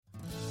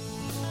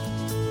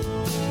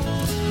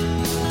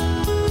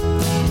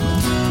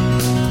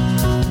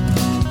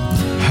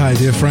Hi,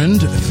 dear friend.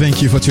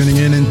 Thank you for tuning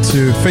in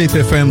into Faith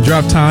FM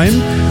Drive Time.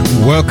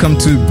 Welcome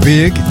to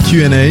Big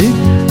Q&A.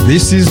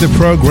 This is the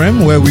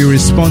program where we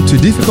respond to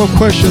difficult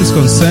questions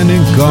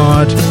concerning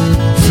God,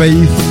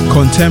 faith,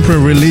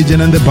 contemporary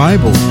religion, and the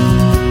Bible.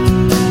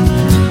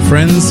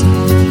 Friends,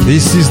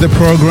 this is the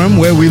program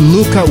where we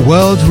look at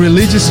world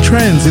religious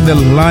trends in the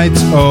light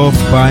of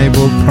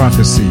Bible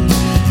prophecy.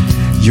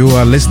 You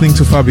are listening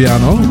to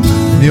Fabiano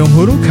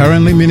Nyonguru,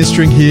 currently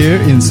ministering here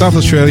in South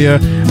Australia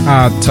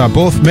at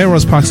both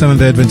Melrose Park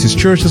Seventh-day Adventist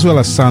Church as well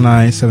as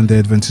Sinai Seventh-day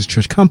Adventist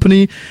Church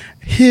Company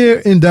here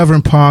in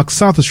Davern Park,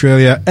 South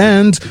Australia.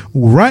 And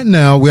right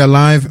now we are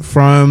live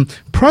from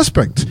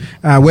Prospect,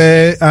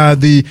 where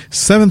the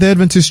Seventh-day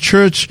Adventist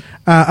Church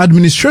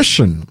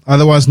administration,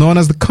 otherwise known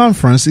as the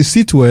conference, is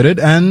situated.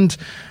 And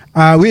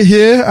we're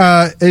here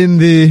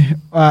in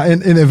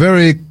a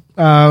very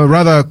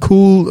rather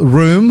cool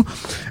room.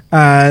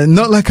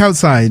 Not like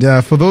outside.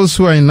 For those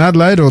who are in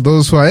Adelaide or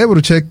those who are able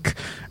to check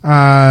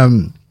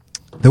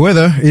the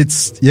weather,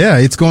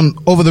 it's gone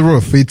over the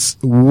roof. It's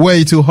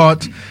way too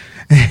hot.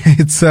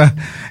 It's not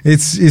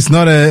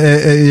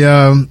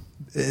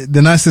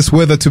the nicest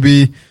weather to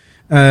be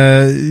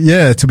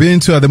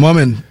into at the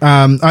moment.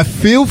 I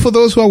feel for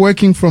those who are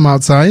working from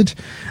outside.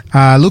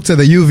 Looked at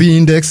the UV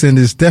index and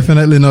it's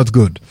definitely not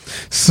good.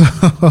 So,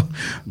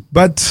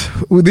 but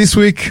this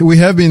week we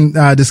have been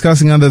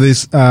discussing under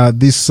this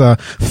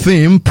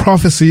theme,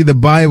 prophecy, the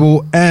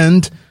Bible,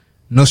 and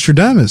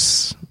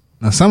Nostradamus.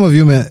 Now, some of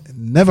you may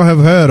never have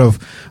heard of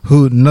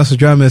who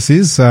Nostradamus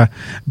is,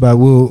 but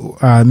we'll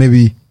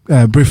maybe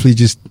briefly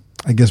just,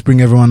 I guess,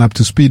 bring everyone up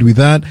to speed with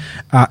that.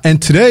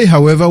 And today,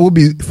 however, we'll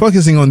be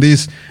focusing on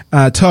this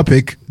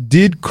topic: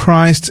 did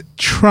Christ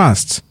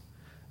trust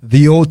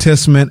the Old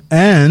Testament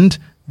and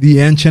the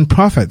ancient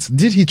prophets?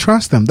 Did he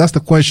trust them? That's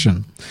the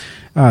question.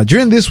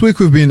 During this week,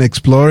 we've been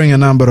exploring a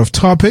number of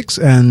topics,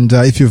 and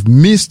if you've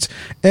missed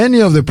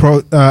any of the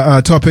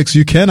topics,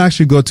 you can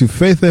actually go to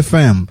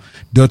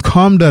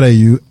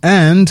faithfm.com.au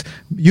and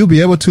you'll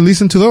be able to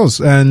listen to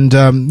those. And,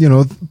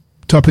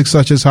 topics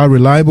such as how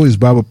reliable is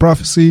Bible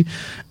prophecy,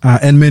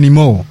 and many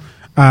more.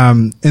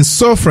 And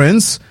so,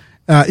 friends,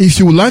 if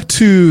you would like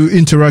to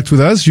interact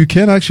with us, you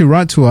can actually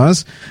write to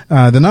us.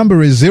 The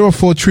number is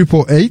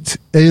 0488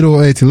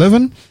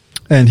 80811.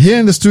 And here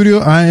in the studio,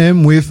 I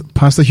am with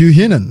Pastor Hugh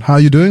Heenan. How are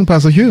you doing,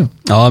 Pastor Hugh?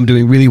 Oh, I'm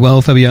doing really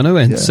well, Fabiano,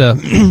 and it's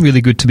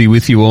really good to be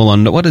with you all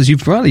on what, as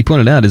you've rightly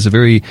pointed out, is a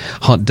very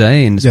hot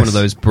day, and it's one of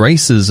those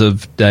braces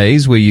of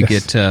days where you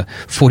get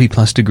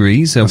 40-plus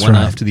degrees, one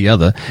after the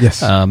other.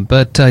 Yes.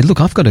 But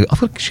look, I've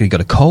actually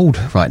got a cold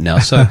right now,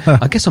 so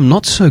I guess I'm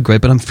not so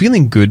great, but I'm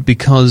feeling good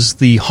because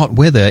the hot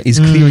weather is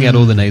clearing out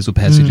all the nasal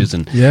passages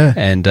and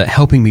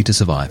helping me to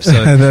survive.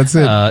 So that's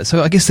it.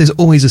 So I guess there's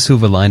always a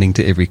silver lining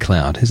to every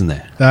cloud, isn't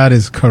there? That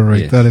is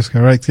correct. Yes. That is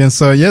correct. And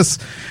so, yes,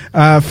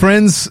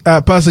 friends,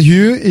 Pastor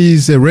Hugh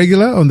is a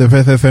regular on the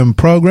Faith FM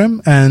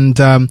program, and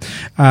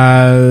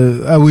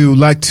we would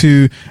like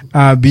to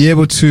be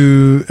able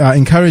to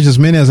encourage as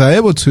many as are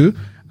able to.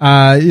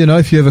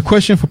 If you have a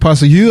question for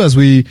Pastor Hugh as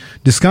we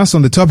discuss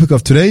on the topic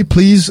of today,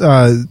 please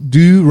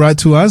do write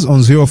to us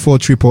on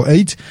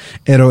 0488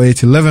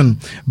 80811.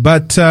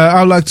 But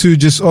I'd like to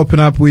just open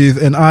up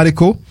with an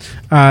article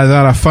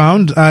that I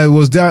found. I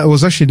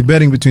was actually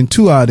debating between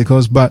two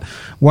articles, but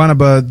one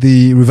about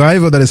the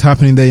revival that is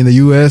happening there in the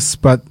U.S.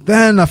 But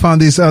then I found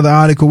this other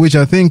article, which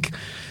I think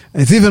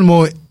is even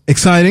more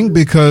exciting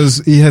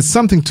because it has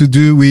something to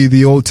do with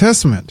the Old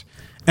Testament.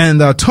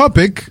 And our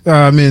topic,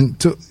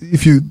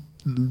 if you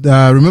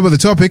remember the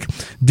topic,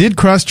 did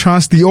Christ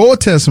trust the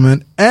Old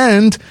Testament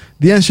and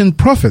the ancient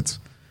prophets?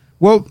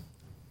 Well,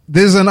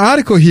 there's an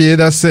article here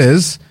that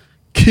says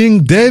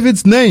King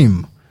David's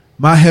name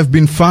might have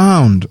been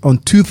found on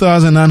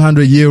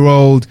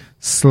 2,900-year-old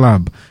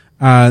slab.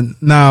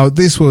 Now,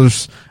 this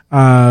was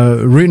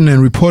written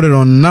and reported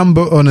on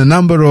a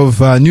number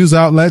of news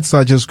outlets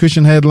such as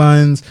Christian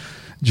Headlines,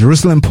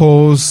 Jerusalem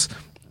Post,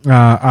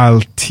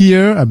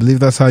 Altir, I believe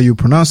that's how you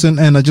pronounce it,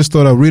 and I just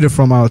thought I'd read it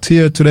from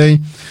Altir today.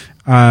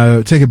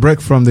 Take a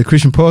break from the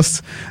Christian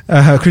Post,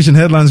 Christian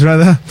Headlines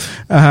rather.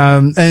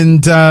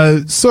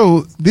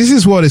 So this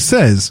is what it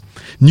says.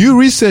 New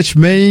research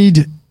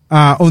made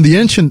on the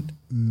ancient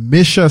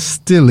Mesha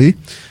Stele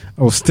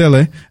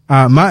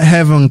might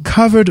have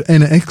uncovered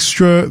an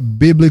extra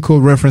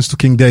biblical reference to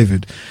King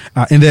David.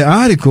 In the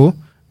article,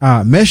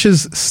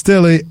 Mesha's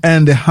Stele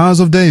and the House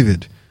of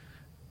David,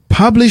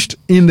 published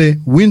in the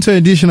winter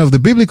edition of the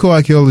Biblical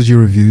Archaeology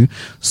Review,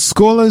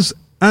 scholars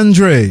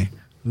André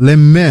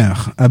Lemaire,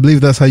 I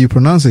believe that's how you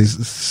pronounce it.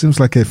 It seems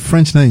like a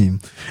French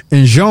name.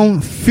 And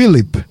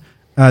Jean-Philippe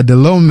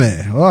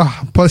Delorme.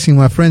 Oh, pushing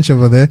my French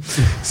over there.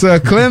 So I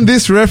claim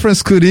this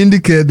reference could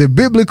indicate the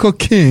biblical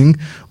king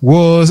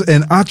was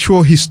an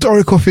actual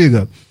historical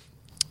figure.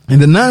 In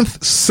the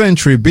 9th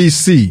century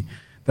BC,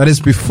 that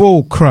is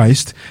before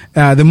Christ,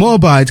 the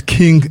Moabite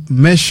king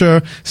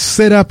Mesha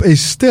set up a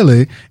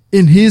stele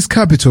in his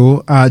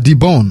capital,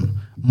 Dibon,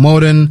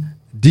 modern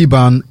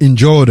Dibon in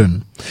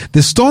Jordan.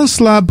 The stone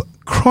slab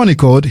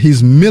chronicled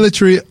his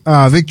military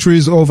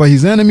victories over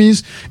his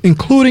enemies,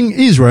 including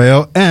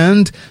Israel,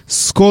 and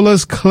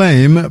scholars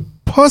claim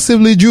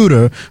possibly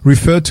Judah,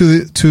 referred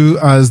to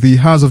as the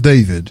House of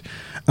David.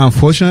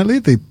 Unfortunately,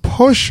 the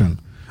portion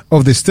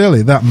of the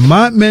stele that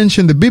might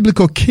mention the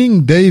biblical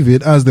King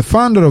David as the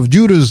founder of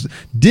Judah's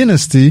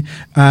dynasty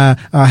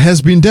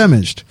has been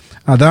damaged.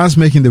 Thus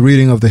making the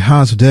reading of the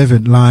House of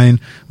David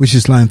line, which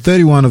is line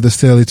 31 of the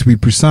stele to be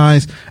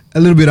precise, a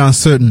little bit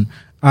uncertain.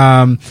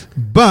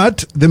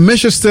 But the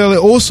Mesha stele,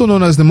 also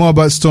known as the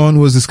Moabite stone,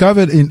 was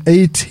discovered in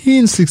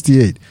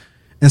 1868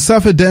 and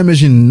suffered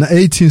damage in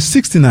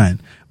 1869.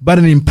 But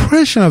an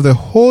impression of the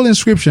whole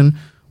inscription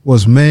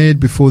was made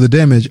before the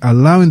damage,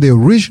 allowing the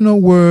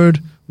original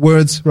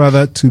words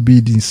to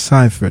be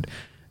deciphered.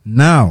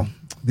 Now,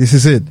 this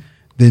is it.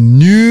 The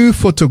new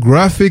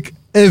photographic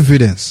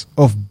evidence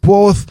of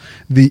both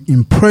the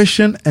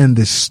impression and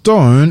the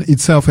stone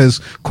itself has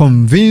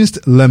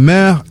convinced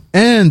Lemaire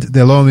and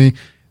Delaunay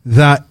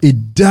that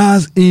it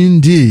does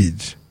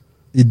indeed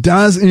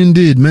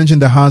mention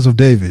the House of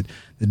David,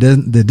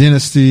 the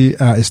dynasty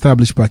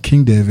established by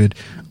King David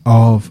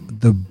of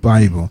the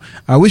Bible.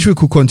 I wish we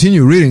could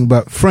continue reading,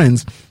 but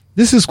friends,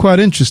 this is quite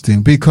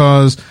interesting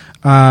because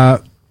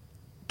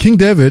King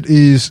David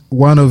is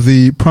one of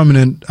the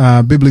prominent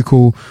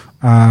biblical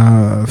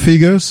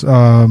figures,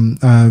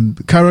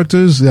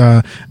 characters,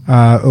 or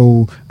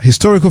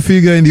historical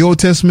figure in the Old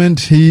Testament.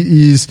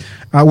 He is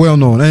well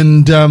known.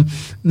 And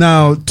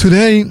now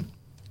today,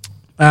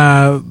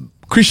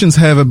 Christians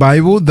have a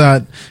Bible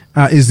that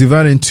is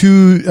divided in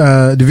two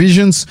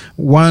divisions.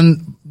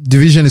 One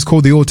division is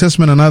called the Old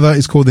Testament, another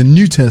is called the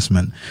New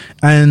Testament.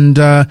 And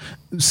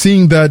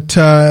seeing that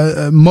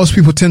most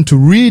people tend to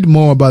read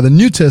more about the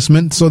New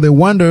Testament, so they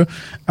wonder,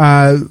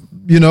 how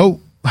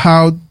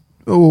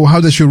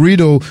they should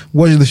read or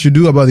what they should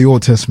do about the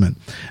Old Testament.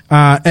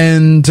 We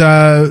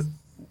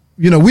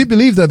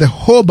believe that the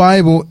whole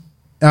Bible,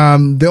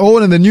 the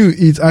Old and the New,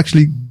 is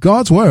actually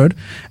God's Word.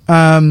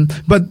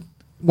 But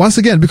once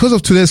again, because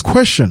of today's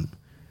question,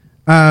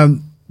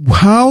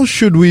 how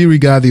should we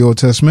regard the Old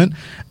Testament?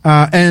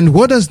 And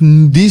what does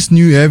this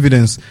new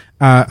evidence,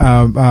 what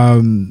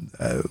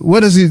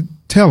does it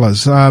tell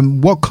us?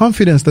 What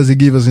confidence does it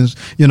give us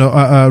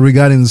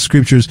regarding the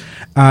scriptures?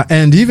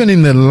 And even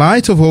in the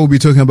light of what we'll be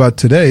talking about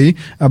today,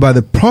 about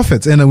the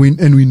prophets, and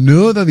we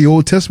know that the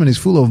Old Testament is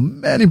full of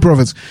many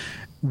prophets.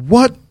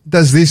 What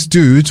does this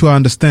do to our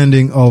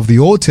understanding of the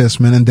Old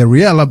Testament and the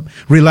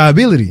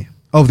reliability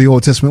of the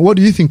Old Testament? What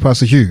do you think,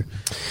 Pastor Hugh?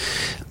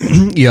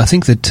 Yeah, I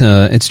think that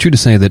it's true to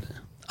say that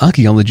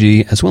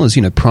archaeology, as well as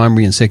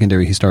primary and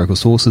secondary historical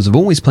sources, have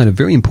always played a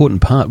very important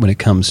part when it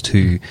comes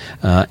to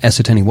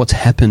ascertaining what's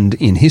happened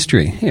in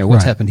history.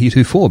 What's happened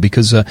heretofore?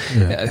 Because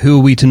who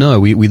are we to know?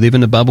 We live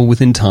in a bubble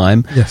within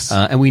time, yes.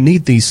 And we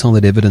need these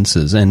solid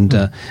evidences. And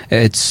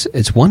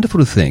it's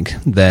wonderful to think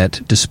that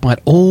despite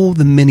all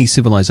the many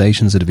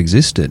civilizations that have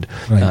existed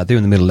there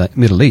in the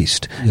Middle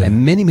East,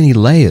 and many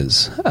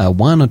layers,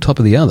 one on top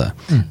of the other,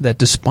 that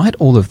despite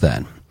all of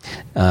that,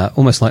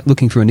 almost like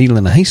looking for a needle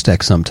in a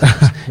haystack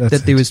sometimes,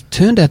 that there has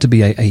turned out to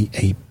be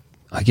a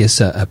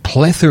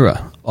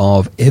plethora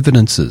of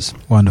evidences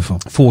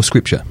for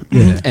Scripture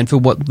and for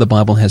what the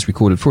Bible has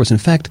recorded for us. In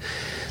fact,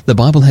 the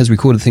Bible has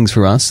recorded things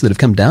for us that have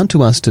come down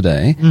to us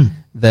today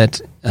that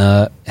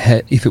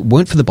if it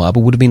weren't for the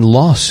Bible would have been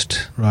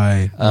lost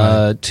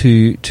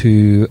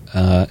to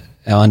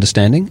our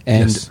understanding,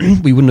 and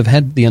we wouldn't have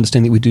had the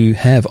understanding that we do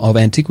have of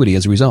antiquity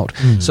as a result.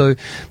 So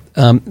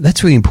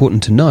that's really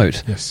important to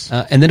note. Yes.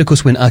 And then, of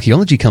course, when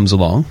archaeology comes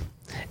along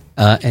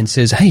and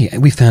says, hey,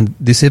 we found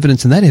this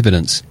evidence and that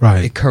evidence,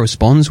 it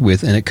corresponds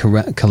with and it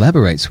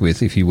collaborates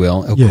with, if you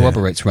will, or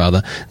corroborates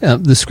rather,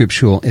 the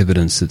scriptural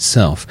evidence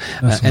itself.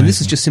 And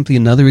this is just simply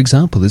another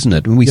example, isn't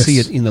it? When we see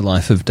it in the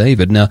life of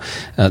David. Now,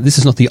 this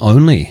is not the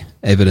only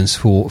evidence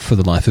for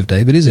the life of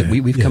David, is it?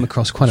 We've come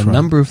across quite a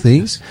number of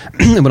these.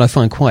 And what I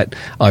find quite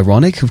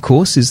ironic, of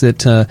course, is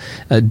that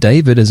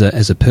David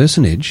as a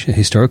personage, a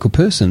historical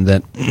person,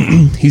 that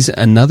he's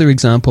another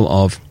example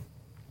of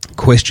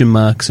question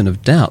marks and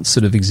of doubts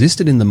that have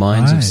existed in the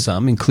minds of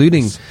some,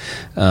 including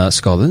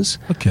scholars,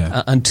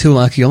 until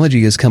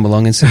archaeology has come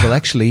along and said, well,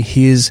 actually,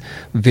 here's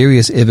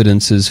various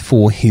evidences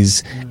for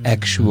his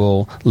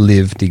actual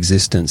lived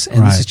existence.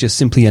 And this is just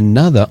simply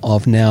another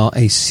of now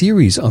a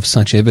series of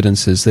such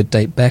evidences that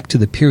date back to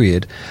the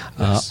period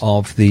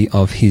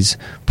of his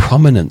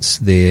prominence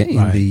there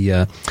in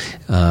the,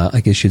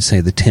 I guess you'd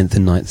say, the 10th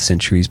and 9th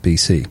centuries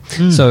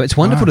BC. So it's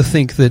wonderful to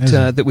think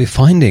that that we're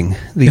finding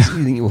these,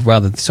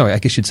 I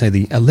guess you'd say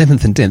the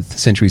 11th and 10th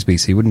centuries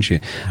BC, wouldn't you?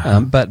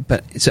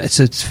 But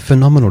it's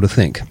phenomenal to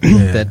think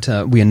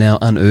that we are now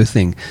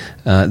unearthing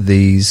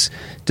these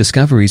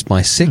discoveries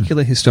by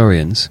secular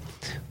historians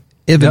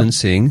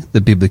evidencing the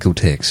biblical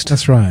text.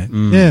 That's right.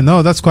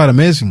 That's quite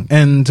amazing.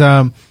 And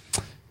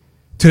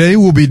today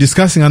we'll be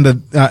discussing under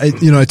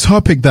a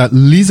topic that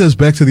leads us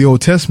back to the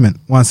Old Testament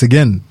once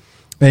again.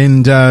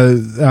 And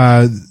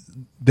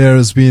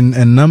there's been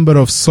a number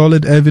of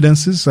solid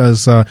evidences,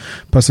 as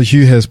Pastor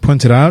Hugh has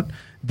pointed out.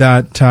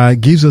 that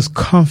gives us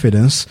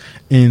confidence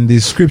in the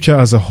scripture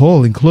as a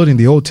whole, including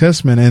the Old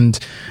Testament,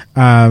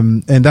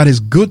 and that is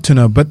good to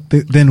know. But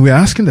then we're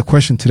asking the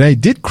question today: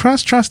 did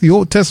Christ trust the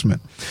Old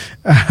Testament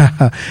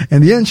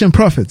and the ancient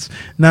prophets?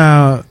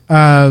 Now,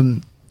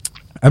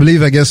 I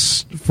believe, I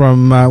guess,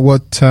 from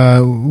what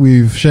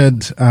we've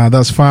shared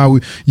thus far,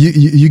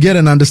 you get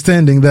an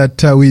understanding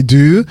that we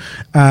do.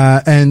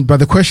 But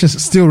the question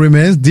still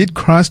remains: did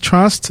Christ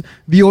trust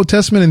the Old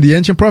Testament and the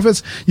ancient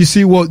prophets? You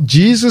see, what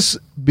Jesus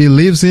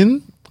believes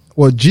in,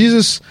 what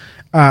Jesus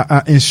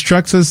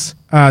instructs us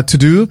to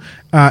do,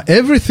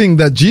 everything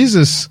that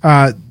Jesus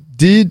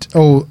did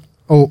or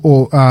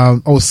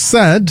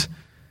said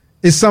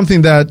is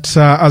something that,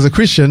 as a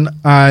Christian,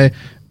 I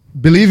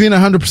believe in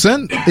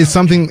 100%. It's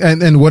something,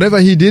 and whatever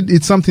he did,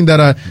 it's something that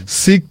I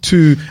seek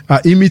to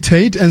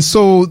imitate. And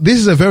so this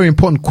is a very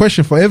important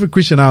question for every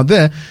Christian out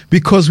there,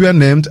 because we are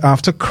named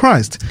after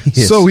Christ.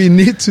 Yes. So we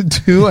need to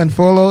do and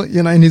follow,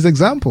 in his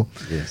example.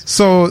 Yes.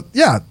 So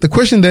the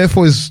question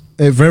therefore is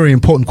a very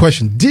important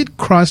question. Did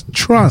Christ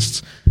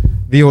trust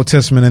the Old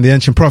Testament and the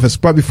ancient prophets?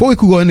 But before we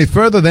could go any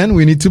further, then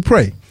we need to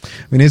pray.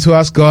 We need to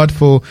ask God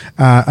for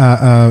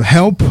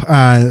help,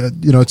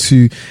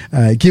 to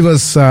give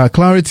us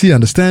clarity,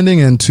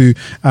 understanding, and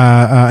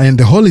and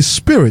the Holy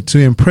Spirit to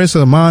impress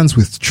our minds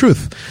with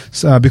truth,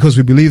 because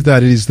we believe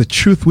that it is the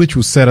truth which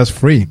will set us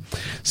free.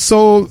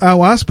 So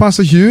I'll ask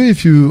Pastor Hugh,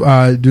 if you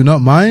do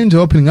not mind,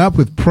 opening up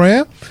with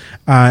prayer,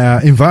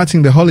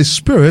 inviting the Holy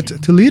Spirit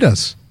to lead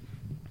us.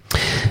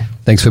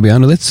 Thanks,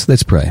 Fabiano.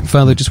 Let's pray.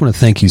 Father, I just want to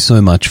thank you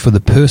so much for the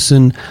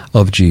person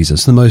of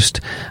Jesus, the most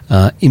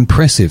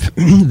impressive,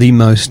 the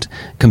most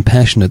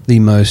compassionate, the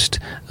most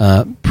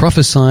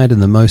prophesied,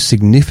 and the most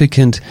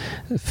significant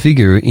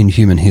figure in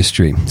human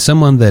history.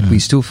 Someone that we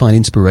still find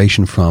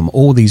inspiration from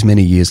all these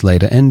many years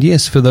later. And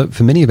yes, for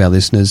many of our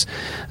listeners,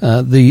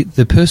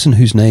 the person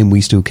whose name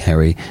we still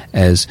carry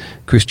as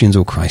Christians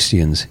or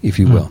Christians, if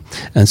you will.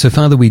 And so,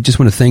 Father, we just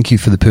want to thank you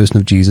for the person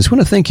of Jesus. We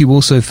want to thank you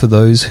also for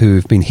those who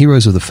have been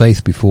heroes of the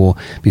faith before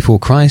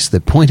Christ,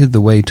 that pointed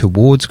the way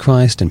towards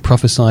Christ and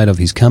prophesied of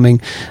his coming.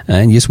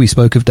 And yes, we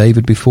spoke of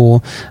David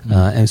before.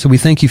 And so we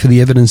thank you for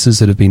the evidences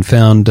that have been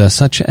found,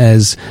 such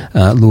as,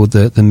 Lord,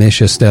 the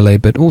Mesha Stele,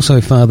 but also,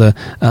 Father,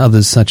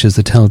 others such as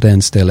the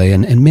Taldan Stele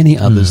and many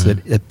others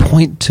that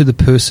point to the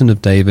person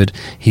of David,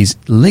 his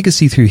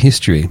legacy through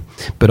history,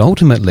 but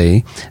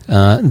ultimately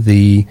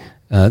the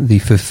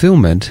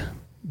fulfillment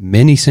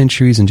many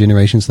centuries and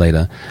generations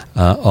later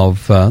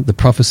of the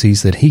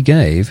prophecies that he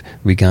gave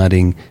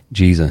regarding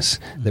Jesus,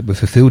 that were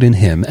fulfilled in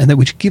him, and that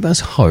which give us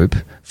hope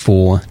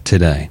for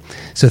today.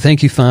 So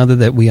thank you, Father,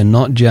 that we are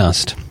not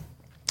just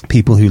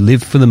people who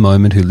live for the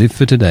moment, who live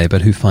for today,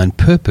 but who find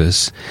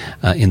purpose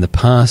in the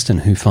past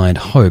and who find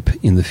hope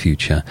in the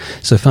future.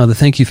 So, Father,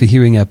 thank you for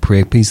hearing our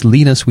prayer. Please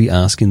lead us, we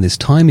ask, in this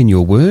time in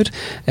your word,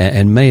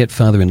 and may it,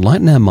 Father,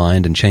 enlighten our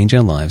mind and change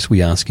our lives,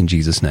 we ask in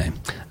Jesus' name.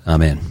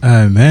 Amen.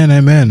 Amen,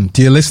 amen.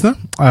 Dear listener,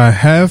 I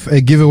have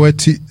a giveaway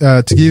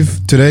to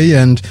give today,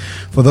 and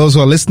for those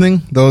who are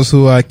listening, those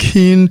who are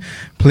keen,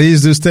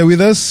 please do stay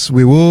with us.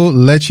 We will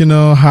let you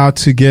know how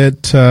to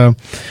get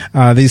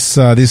this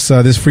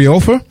free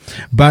offer,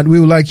 but we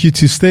would like you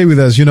to stay with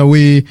us.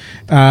 We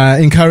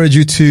encourage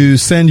you to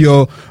send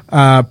your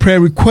prayer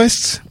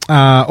requests,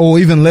 or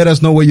even let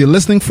us know where you're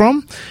listening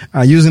from,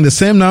 using the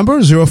same number,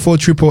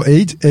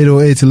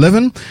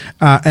 0488880811.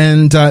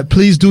 And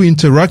please do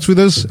interact with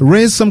us.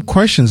 Raise some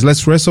questions.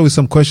 Let's wrestle with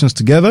some questions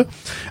together.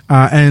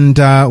 And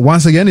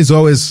once again, it's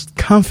always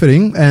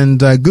comforting and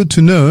good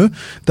to know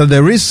that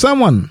there is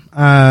someone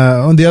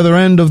on the other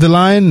end of the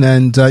line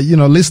and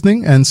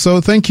listening. And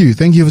so thank you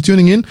for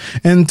tuning in.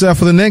 And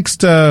for the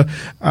next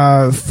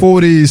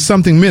 40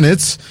 something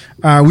minutes,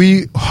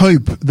 we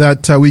hope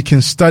that we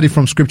can study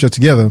from scripture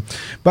together.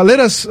 But let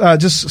us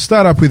just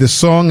start up with a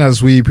song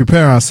as we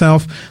prepare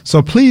ourselves.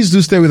 So please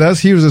do stay with us.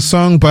 Here's a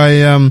song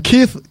by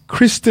Keith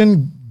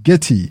Kristen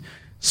Getty,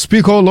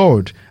 Speak, O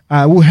Lord.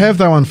 We'll have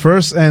that one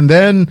first, and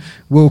then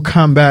we'll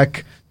come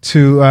back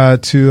to our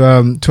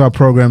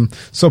program.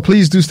 So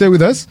please do stay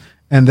with us,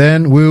 and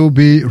then we'll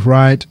be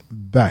right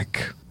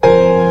back.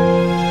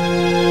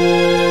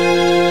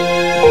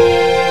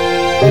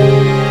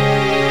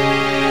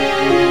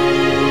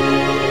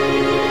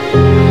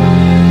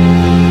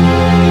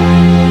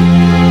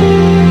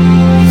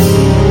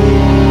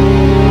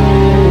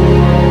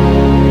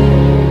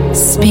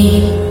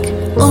 Speak,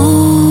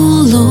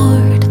 O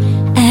Lord,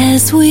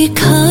 as we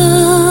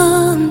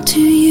come to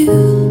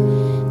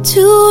you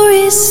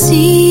to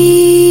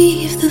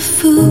receive the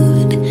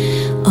food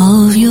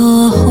of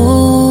your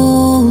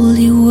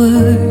holy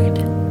word.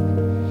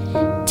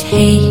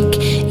 Take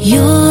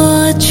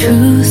your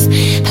truth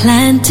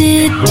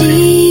planted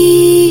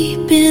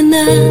deep in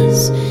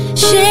us,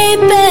 shape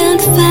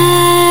and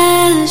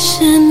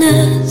fashion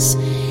us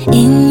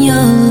in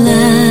your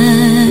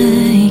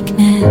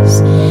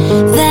likeness,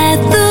 that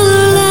the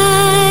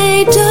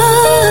light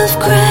of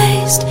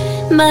Christ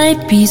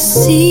might be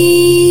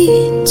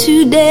seen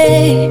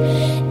today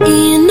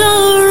in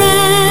our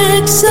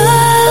acts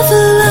of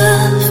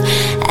love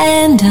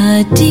and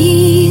the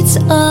deeds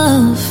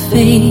of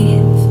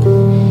faith.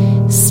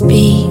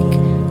 Speak,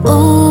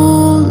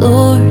 O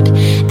Lord,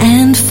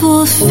 and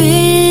fulfill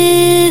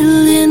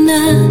in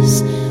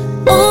us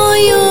all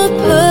your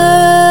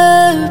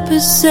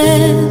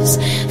purposes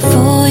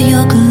for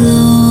your glory.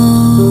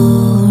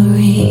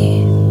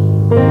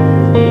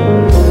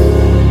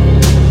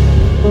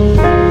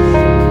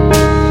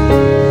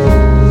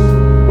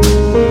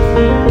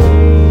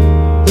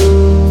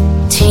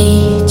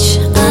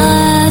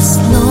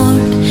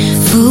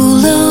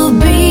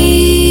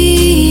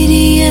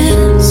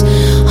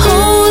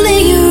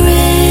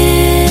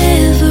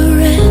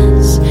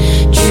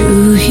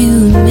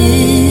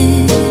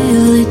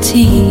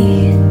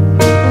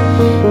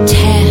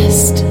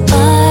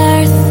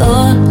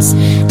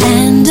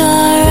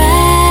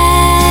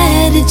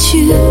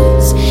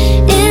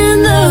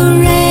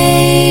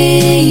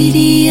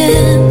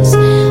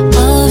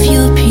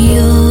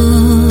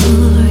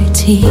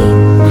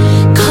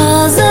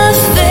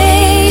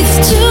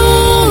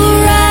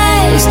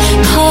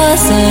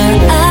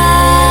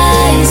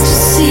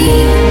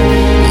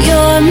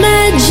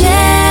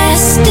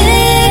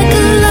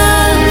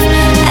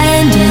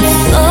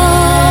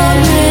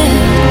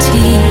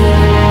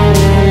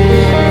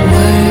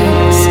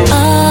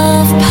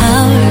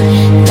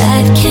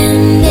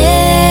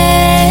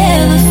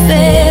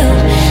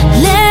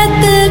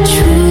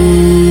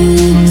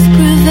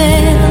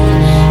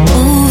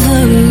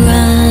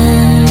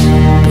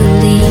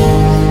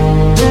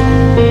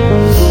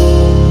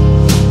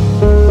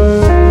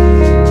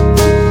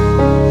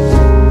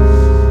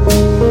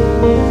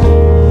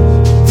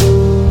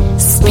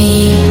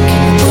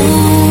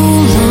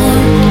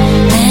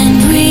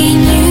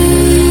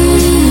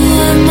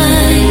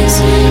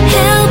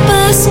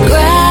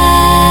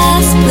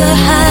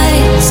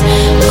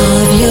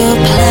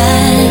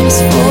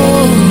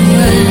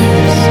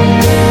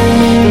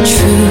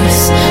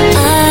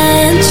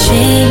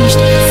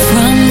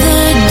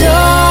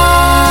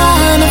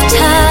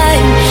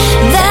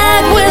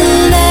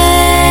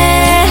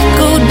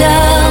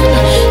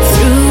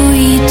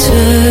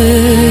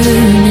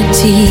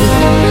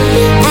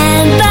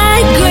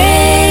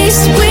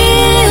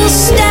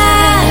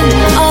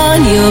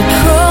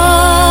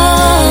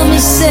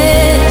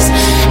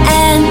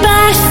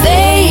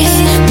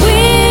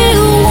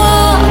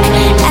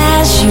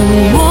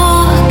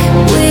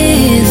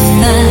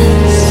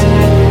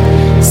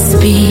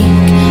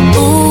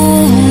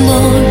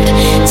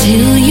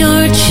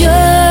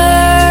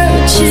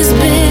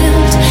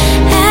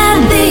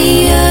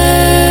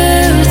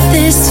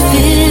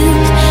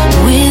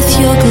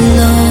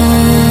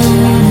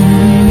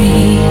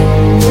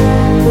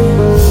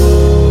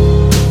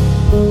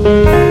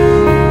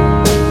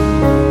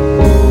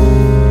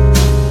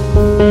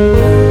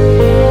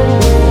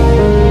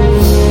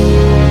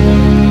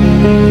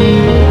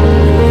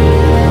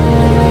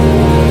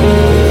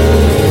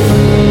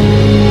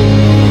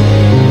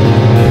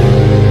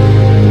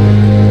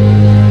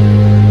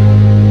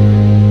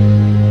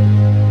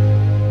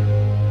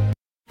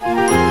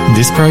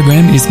 This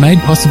program is made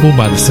possible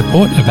by the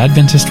support of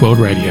Adventist World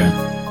Radio.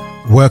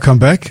 Welcome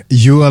back.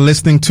 You are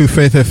listening to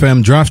Faith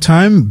FM Draft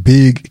Time,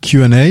 big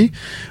Q&A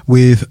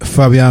with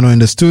Fabiano in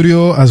the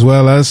studio, as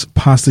well as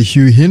Pastor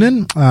Hugh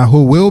Heenan,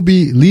 who will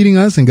be leading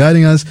us and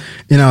guiding us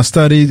in our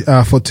study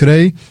for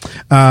today.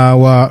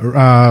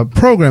 Our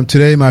program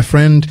today, my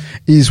friend,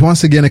 is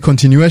once again a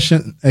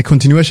continuation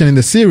in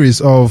the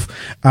series of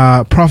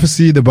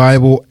prophecy, the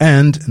Bible,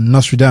 and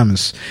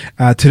Nostradamus.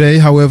 Today,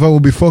 however, we'll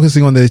be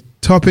focusing on the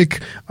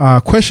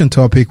question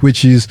topic,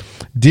 which is,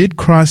 did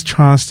Christ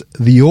trust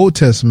the Old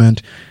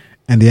Testament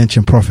and the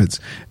ancient prophets?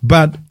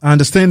 But I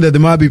understand that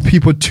there might be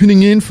people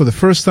tuning in for the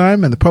first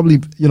time and they probably,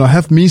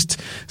 have missed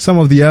some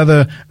of the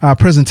other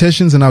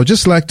presentations. And I would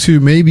just like to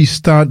maybe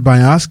start by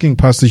asking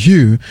Pastor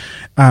Hugh,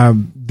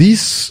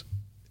 this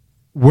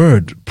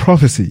word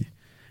prophecy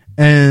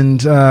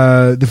and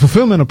the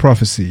fulfillment of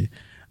prophecy,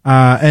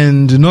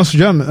 and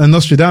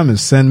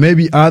Nostradamus, and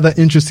maybe other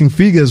interesting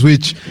figures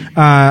which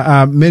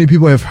many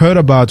people have heard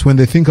about when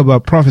they think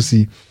about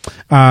prophecy,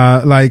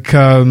 like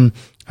the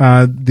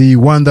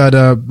one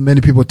that many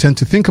people tend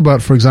to think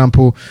about, for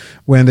example,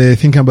 when they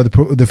think about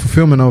the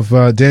fulfillment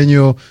of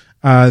Daniel,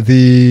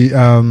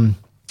 the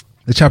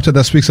chapter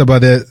that speaks about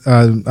the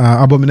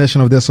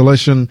abomination of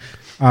desolation.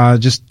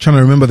 Just trying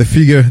to remember the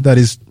figure that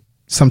is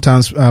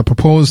sometimes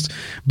proposed.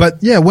 But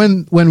yeah,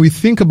 when we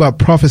think about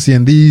prophecy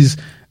and these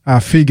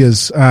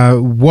figures,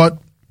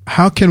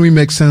 how can we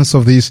make sense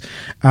of these?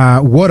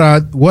 What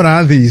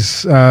are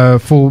these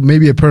for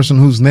maybe a person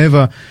who's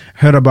never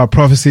heard about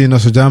prophecy,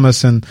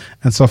 Nostradamus, and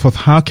so forth?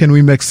 How can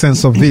we make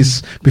sense of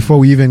this before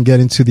we even get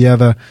into the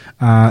other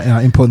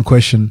important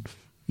question?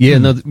 Yeah,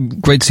 no,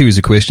 great series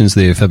of questions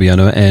there,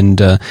 Fabiano. And,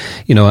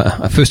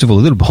 first of all,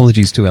 a little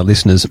apologies to our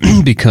listeners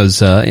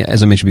because,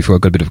 as I mentioned before,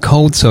 I've got a bit of a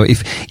cold. So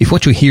if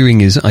what you're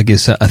hearing is, I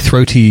guess, a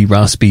throaty,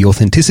 raspy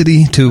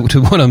authenticity to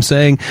what I'm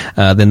saying,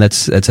 then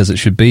that's as it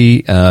should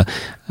be.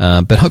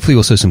 but hopefully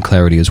also some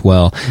clarity as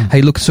well.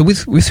 Hey, look, so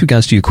with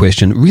regards to your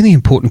question, really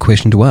important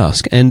question to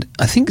ask, and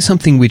I think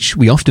something which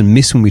we often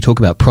miss when we talk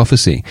about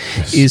prophecy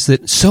is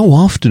that so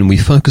often we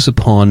focus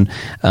upon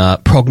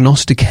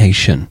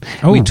prognostication.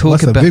 Oh, we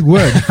talk that's about a big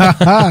word.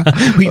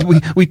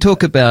 we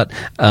talk about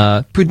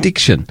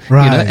prediction,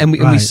 Right, and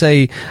we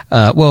say,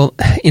 well,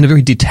 in a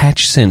very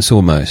detached sense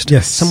almost,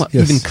 somewhat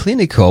even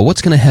clinical,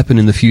 what's going to happen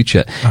in the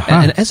future.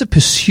 And as a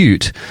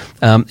pursuit,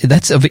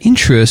 that's of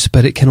interest,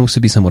 but it can also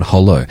be somewhat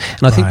hollow.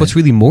 And I think what's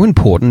really more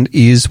important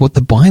is what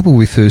the Bible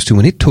refers to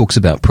when it talks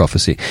about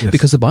prophecy.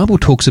 Because the Bible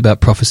talks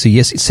about prophecy,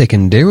 yes,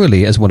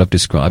 secondarily, as what I've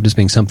described, as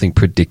being something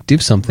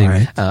predictive, something,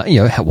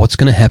 what's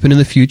going to happen in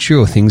the future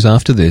or things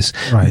after this.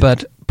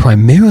 But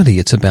primarily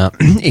it's about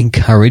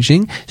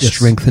encouraging,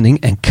 strengthening,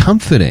 and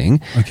comforting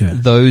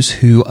those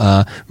who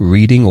are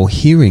reading or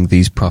hearing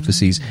these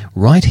prophecies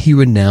right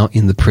here and now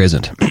in the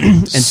present.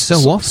 And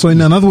so often... So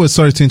in other words,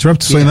 sorry to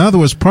interrupt. So in other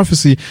words,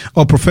 prophecy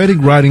or prophetic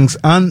writings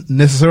aren't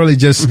necessarily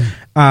just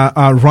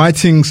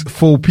writings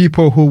for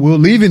people who will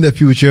live in the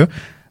future,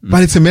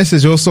 but it's a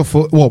message also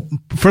for, well,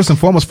 first and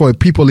foremost for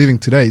people living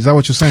today. Is that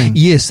what you're saying?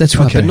 Yes, that's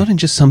right. But not in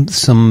just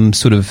some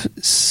sort of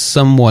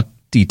somewhat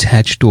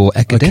detached or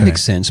academic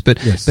sense, but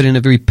in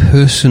a very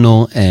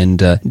personal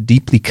and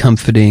deeply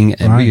comforting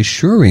and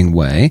reassuring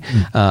way,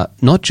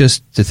 not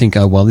just to think,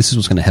 oh, well, this is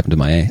what's going to happen to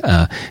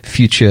my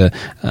future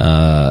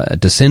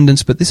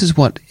descendants, but this is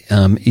what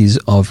is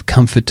of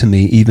comfort to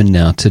me even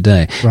now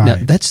today. Now,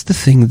 that's the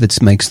thing that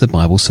makes the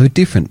Bible so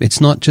different. It's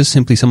not just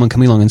simply someone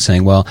coming along and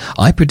saying, well,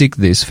 I predict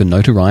this for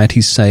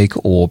notoriety's sake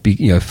or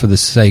for the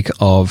sake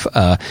of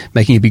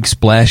making a big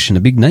splash and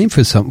a big name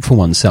for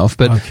oneself,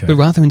 but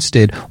rather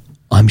instead,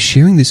 I'm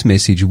sharing this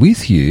message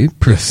with you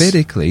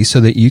prophetically so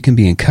that you can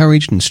be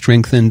encouraged and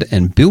strengthened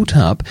and built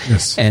up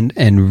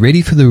and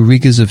ready for the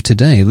rigors of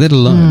today, let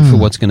alone for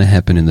what's going to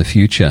happen in the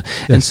future.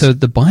 And so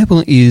the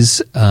Bible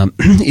is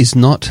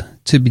not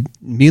to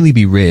merely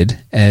be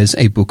read as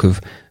a book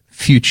of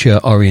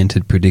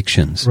future-oriented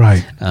predictions.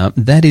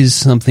 That is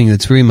something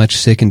that's very much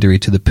secondary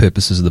to the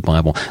purposes of the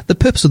Bible. The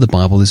purpose of the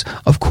Bible is,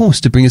 of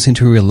course, to bring us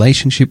into a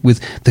relationship with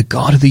the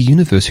God of the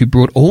universe who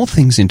brought all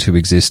things into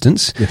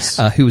existence,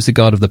 who is the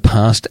God of the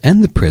past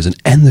and the present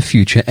and the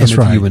future and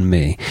of you and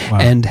me,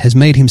 and has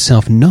made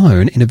himself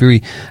known in a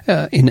very,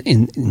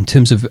 in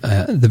terms of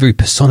the very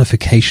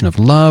personification of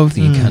love,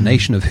 the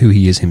incarnation of who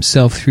he is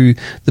himself through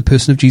the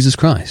person of Jesus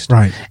Christ.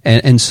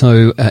 And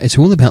so it's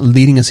all about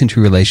leading us into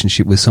a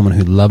relationship with someone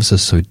who loves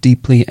us so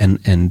deeply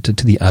and to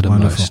the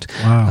uttermost.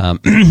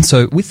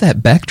 So with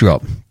that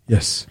backdrop,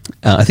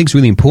 I think it's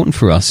really important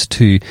for us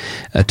to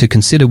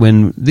consider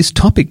when this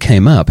topic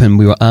came up and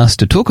we were asked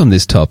to talk on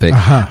this topic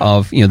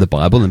of the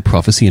Bible and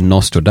prophecy and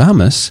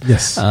Nostradamus.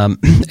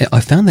 I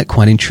found that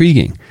quite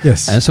intriguing.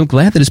 So I'm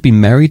glad that it's been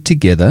married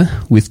together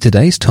with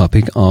today's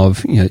topic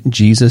of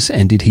Jesus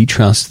and did he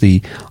trust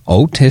the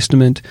Old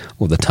Testament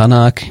or the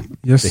Tanakh,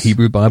 the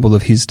Hebrew Bible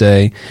of his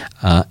day,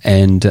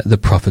 and the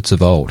prophets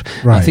of old.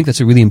 I think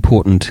that's a really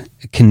important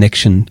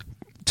connection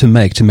to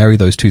marry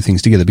those two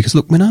things together. Because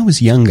look, when I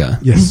was younger,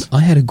 I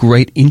had a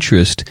great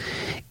interest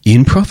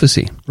in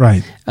prophecy.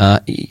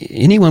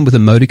 Anyone with a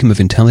modicum of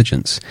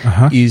intelligence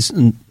is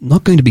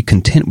not going to be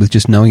content with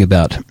just knowing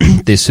about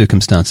their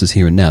circumstances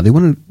here and now. They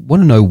want to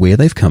know where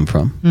they've come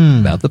from,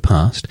 about the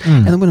past,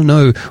 and they want to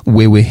know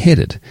where we're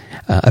headed,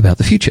 about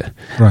the future,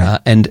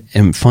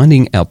 and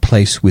finding our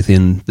place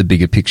within the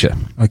bigger picture.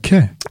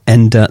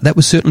 And that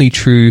was certainly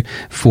true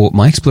for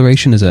my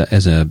exploration as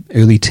a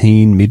early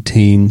teen,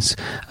 mid-teens,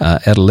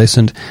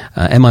 adolescent.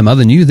 And my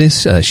mother knew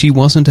this. She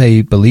wasn't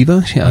a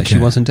believer. She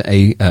wasn't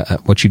a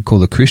what you'd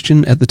call a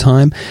Christian at the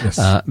time.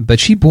 But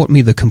she bought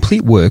me the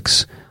complete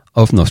works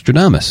of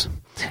Nostradamus.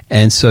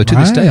 And so to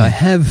this day, I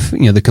have,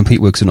 the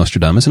complete works of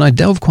Nostradamus, and I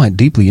delved quite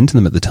deeply into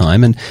them at the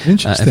time and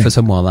for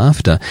some while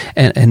after.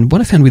 And what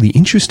I found really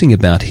interesting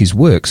about his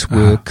works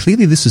were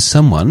clearly this is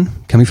someone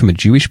coming from a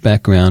Jewish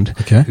background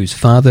whose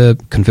father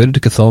converted to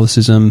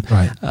Catholicism,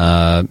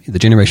 the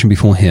generation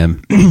before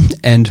him,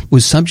 and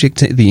was subject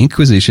to the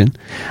Inquisition.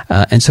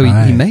 And so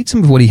he made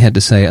some of what he had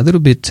to say a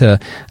little bit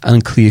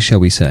unclear, shall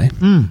we say.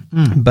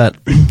 But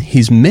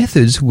his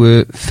methods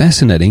were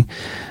fascinating.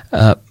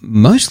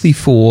 Mostly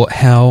for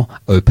how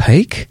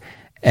opaque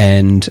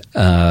and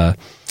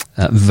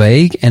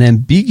vague and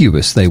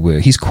ambiguous they were.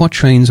 His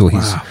quatrains or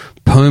his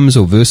poems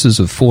or verses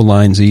of 4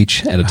 lines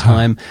each at a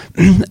time,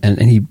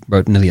 and he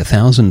wrote nearly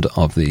 1,000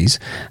 of these,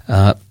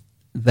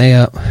 they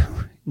are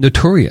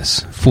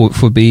notorious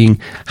for being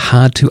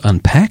hard to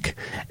unpack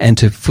and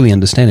to fully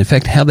understand. In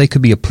fact, how they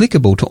could be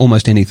applicable to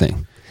almost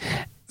anything.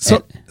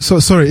 So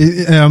sorry,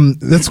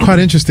 that's quite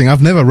interesting.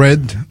 I've never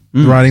read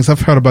writings. I've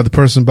heard about the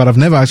person, but I've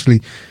never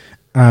actually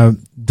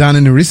done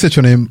any research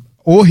on him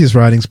or his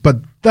writings. But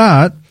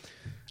that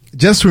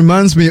just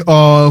reminds me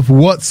of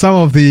what some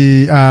of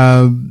the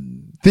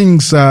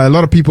things a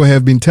lot of people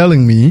have been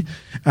telling me,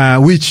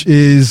 which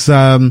is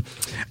a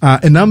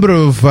number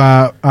of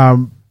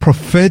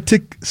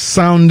prophetic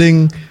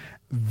sounding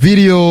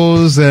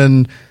videos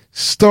and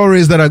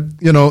stories that are,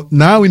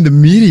 now in the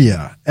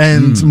media,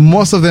 and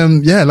most of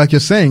them, like you're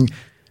saying,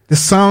 they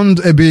sound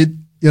a bit,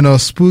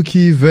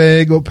 spooky,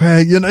 vague,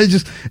 opaque,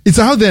 it's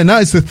out there now.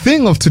 It's the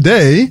thing of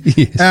today.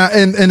 Yes.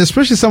 And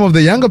especially some of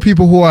the younger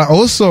people who are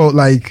also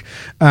like,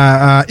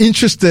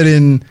 interested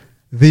in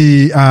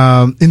the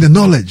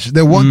knowledge.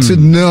 They want to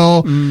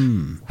know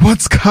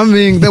what's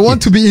coming. They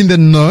want to be in the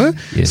know.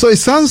 Yes. So it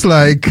sounds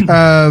like,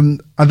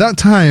 at that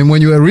time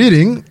when you were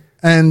reading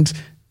and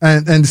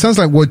it sounds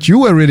like what you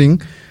were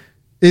reading,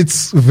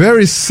 it's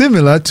very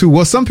similar to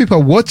what some people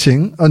are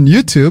watching on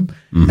YouTube,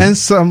 and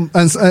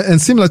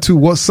similar to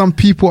what some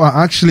people are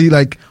actually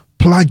like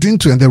plugged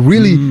into, and they're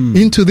really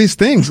into these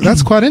things.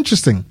 That's quite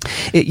interesting.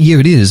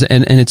 It is,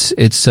 and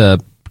it's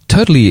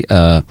totally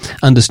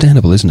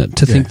understandable, isn't it,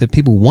 to think that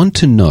people want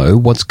to know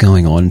what's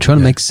going on and try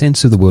to make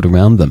sense of the world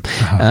around them.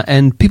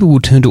 And people will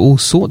turn to all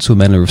sorts of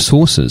manner of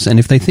sources. And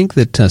if they think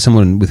that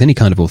someone with any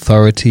kind of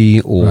authority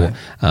or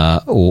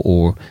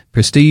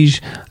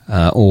prestige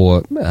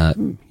or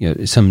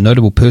some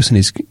notable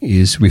person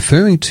is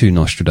referring to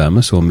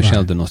Nostradamus or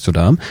Michel de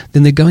Nostradam,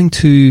 then they're going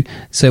to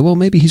say, well,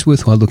 maybe he's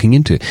worthwhile looking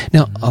into.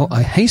 Now,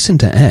 I hasten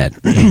to add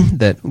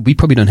that we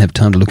probably don't have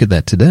time to look at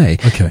that today,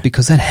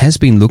 because that has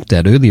been looked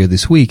at earlier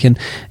this week. And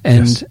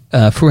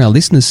for our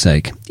listeners'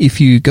 sake,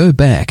 if you go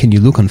back and you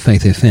look on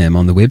Faith FM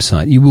on the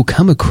website, you will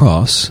come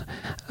across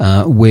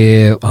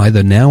where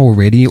either now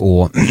already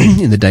or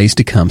in the days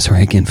to come,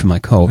 sorry again for my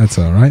cold. That's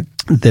all right.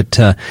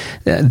 That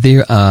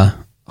there are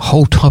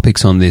whole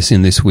topics on this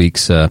in this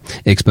week's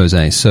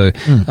expose. So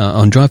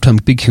on Drive Time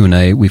Big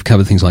Q&A, we've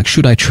covered things like,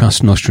 should I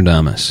trust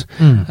Nostradamus?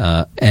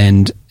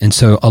 And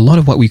so a lot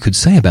of what we could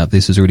say about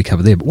this is already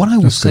covered there. But what I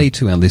will say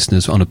to our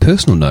listeners on a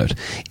personal note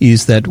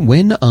is that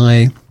when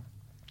I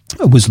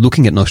was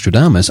looking at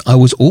Nostradamus, I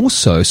was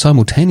also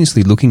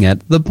simultaneously looking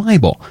at the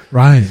Bible.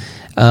 Right.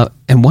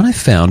 And what I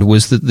found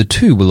was that the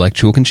two were like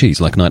chalk and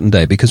cheese, like night and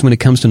day, because when it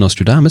comes to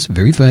Nostradamus,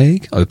 very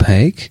vague,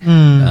 opaque,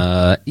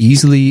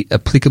 easily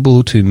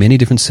applicable to many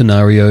different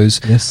scenarios.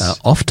 Yes.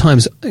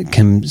 Oftentimes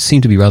can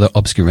seem to be rather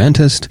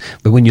obscurantist,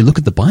 but when you look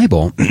at the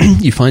Bible,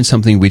 you find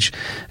something which,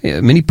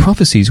 many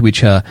prophecies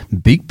which are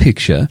big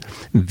picture,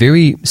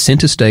 very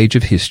center stage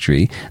of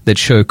history, that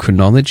show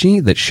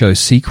chronology, that show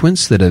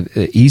sequence, that are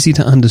easy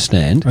to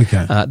understand,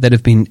 that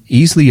have been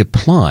easily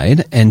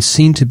applied and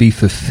seen to be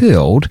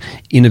fulfilled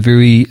in a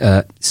very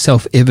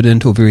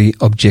self-evident or very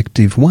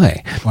objective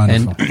way.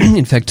 Wonderful. And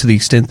in fact, to the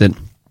extent that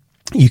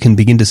you can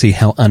begin to see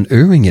how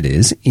unerring it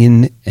is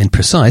and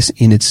precise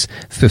in its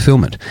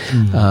fulfillment.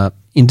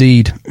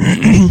 Indeed,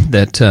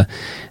 that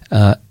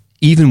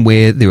even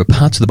where there are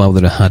parts of the Bible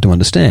that are hard to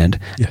understand,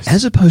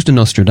 as opposed to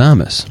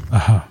Nostradamus,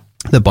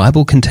 the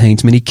Bible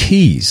contains many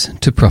keys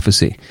to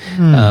prophecy.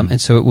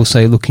 And so it will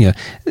say, look,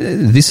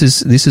 this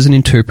is an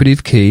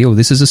interpretive key, or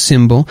this is a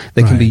symbol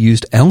that can be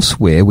used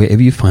elsewhere,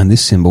 wherever you find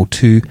this symbol,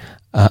 to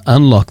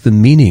unlock the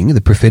meaning,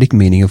 the prophetic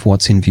meaning of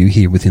what's in view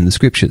here within the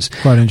scriptures.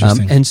 Quite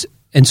interesting.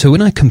 And so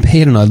when I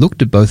compared and I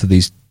looked at both of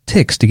these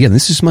texts together,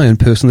 this is my own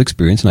personal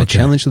experience, and I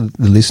challenge the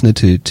listener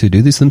to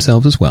do this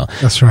themselves as well.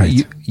 That's right.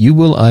 You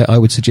will, I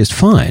would suggest,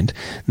 find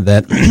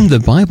that the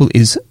Bible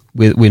is,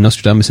 where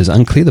Nostradamus is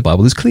unclear, the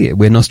Bible is clear.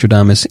 Where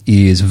Nostradamus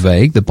is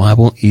vague, the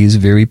Bible is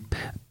very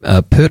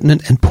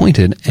pertinent and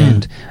pointed,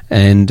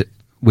 and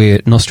where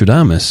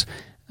Nostradamus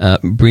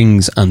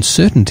brings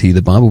uncertainty,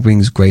 the Bible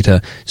brings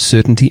greater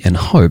certainty and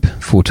hope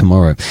for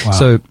tomorrow. Wow.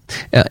 So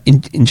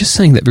in just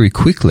saying that very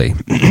quickly,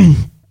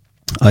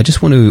 I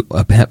just want to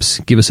perhaps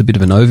give us a bit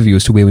of an overview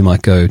as to where we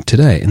might go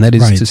today, and that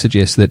is to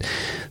suggest that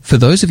for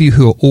those of you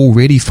who are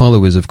already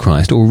followers of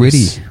Christ,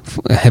 already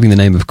having the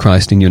name of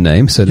Christ in your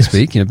name, so to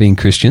speak, being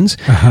Christians,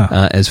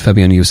 as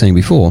Fabiano, you were saying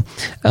before,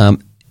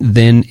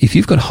 then if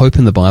you've got hope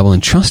in the Bible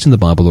and trust in the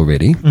Bible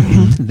already,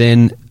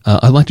 then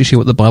I'd like to share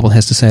what the Bible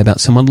has to say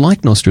about someone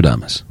like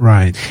Nostradamus.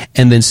 Right.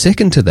 And then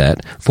second to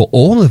that, for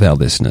all of our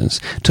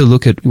listeners to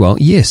look at, well,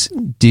 yes,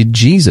 did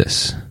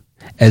Jesus,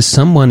 as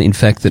someone, in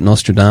fact, that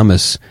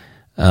Nostradamus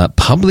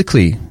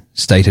publicly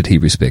stated he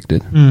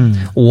respected,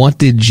 what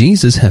did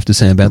Jesus have to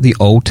say about the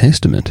Old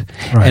Testament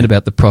and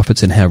about the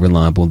prophets and how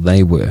reliable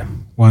they were?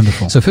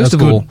 Wonderful. So first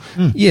of all,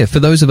 for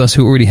those of us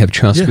who already have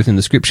trust within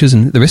the scriptures,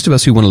 and the rest of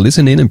us who want to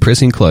listen in and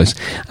press in close,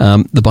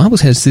 the Bible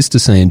has this to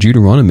say in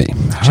Deuteronomy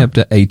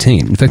chapter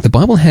 18. In fact, the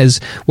Bible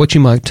has what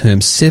you might term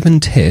 7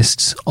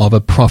 tests of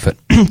a prophet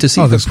to see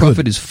if a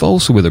prophet is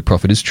false or whether a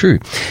prophet is true.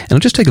 And I'll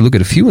just take a look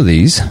at a few of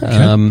these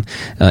here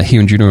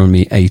in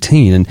Deuteronomy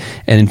 18.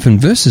 And from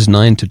verses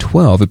 9 to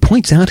 12, it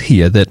points out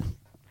here that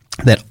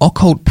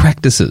occult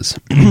practices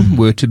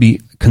were to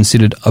be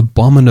considered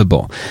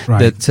abominable.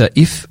 Right. That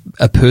if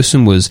a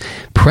person was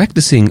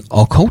practicing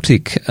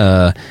occultically,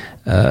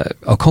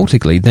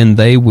 then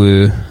they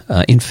were,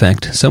 in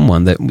fact,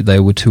 someone that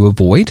they were to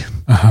avoid,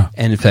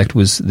 and in fact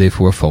was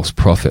therefore a false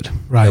prophet.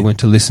 Right. They weren't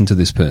to listen to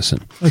this person.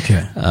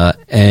 Okay.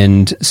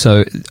 And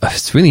so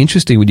it's really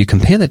interesting when you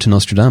compare that to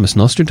Nostradamus.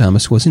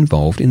 Nostradamus was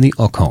involved in the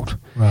occult.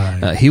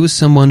 Right. He was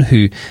someone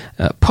who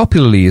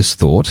popularly is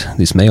thought,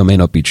 this may or may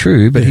not be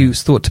true, but he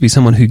was thought to be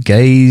someone who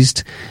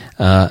gazed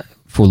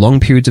for long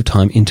periods of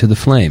time into the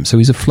flame. So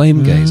he's a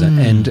flame gazer,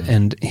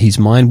 and his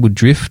mind would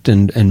drift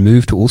and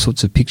move to all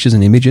sorts of pictures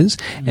and images,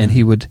 and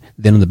he would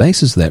then, on the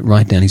basis of that,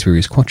 write down his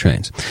various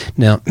quatrains.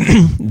 Now,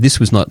 this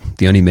was not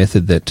the only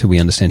method that we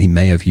understand he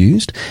may have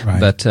used,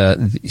 but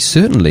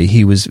certainly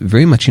he was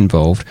very much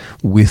involved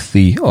with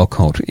the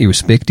occult,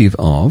 irrespective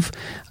of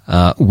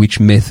which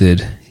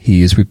method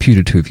he is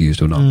reputed to have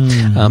used or not.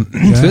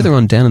 Further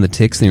on down in the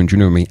text there in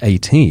Deuteronomy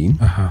 18,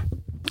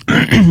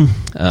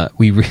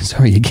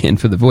 sorry again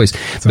for the voice,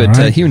 but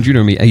here in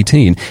Deuteronomy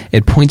 18,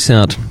 it points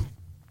out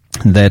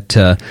that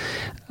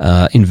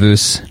in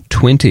verse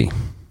 20,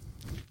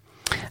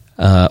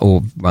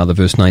 or rather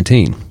verse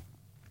 19,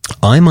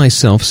 I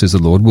myself, says the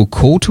Lord, will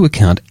call to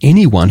account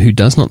anyone who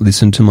does not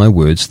listen to my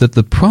words, that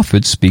the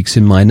prophet speaks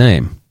in my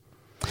name.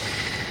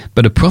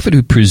 But a prophet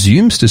who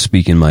presumes to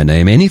speak in my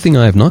name, anything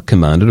I have not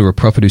commanded, or a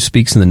prophet who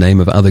speaks in the name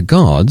of other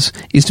gods,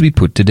 is to be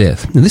put to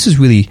death. And this is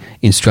really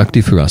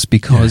instructive for us,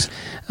 because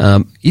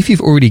if you've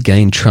already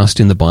gained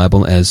trust in the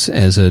Bible as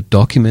a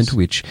document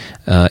which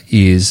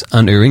is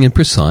unerring and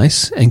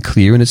precise and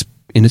clear in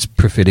its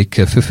prophetic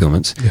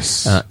fulfillments,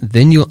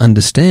 then you'll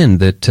understand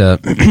that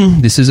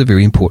this is a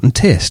very important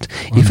test.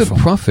 Wonderful. If a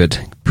prophet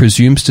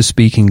presumes to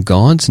speak in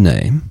God's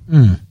name,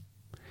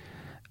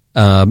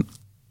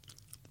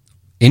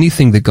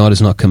 anything that God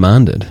has not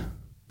commanded,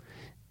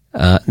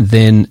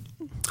 then,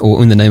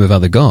 or in the name of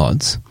other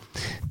gods,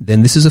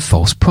 then this is a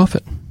false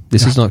prophet.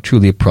 This is not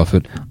truly a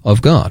prophet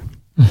of God.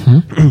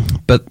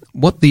 But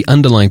what the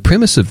underlying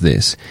premise of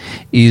this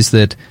is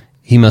that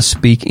he must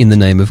speak in the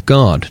name of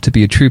God to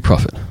be a true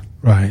prophet.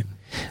 Right.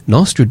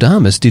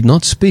 Nostradamus did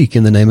not speak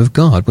in the name of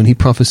God when he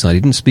prophesied. He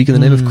didn't speak in the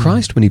name of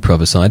Christ when he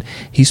prophesied.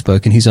 He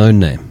spoke in his own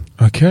name.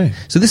 Okay.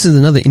 So this is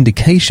another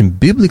indication,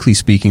 biblically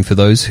speaking, for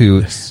those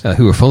who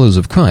are followers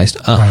of Christ.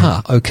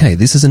 Okay,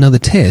 this is another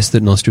test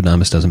that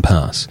Nostradamus doesn't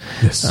pass.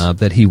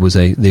 That he was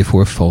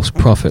therefore a false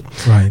prophet.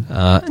 Right.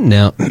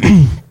 Now,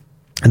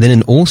 and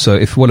then also,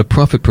 if what a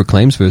prophet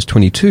proclaims, verse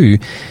 22,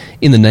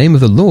 in the name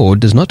of the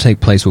Lord does not take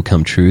place or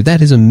come true,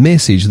 that is a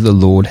message that the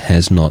Lord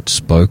has not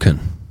spoken.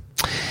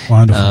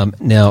 Wonderful.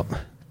 Now,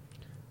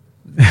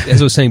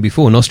 as I was saying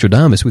before,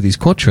 Nostradamus with his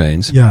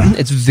quatrains,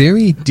 it's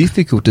very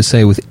difficult to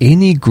say with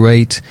any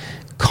great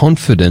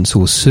confidence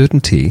or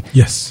certainty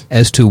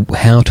as to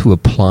how to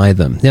apply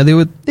them. Now, there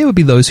would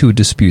be those who would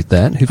dispute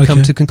that, who've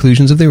come to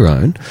conclusions of their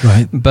own.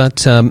 Right.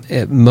 But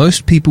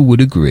most people would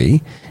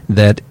agree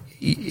that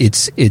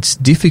it's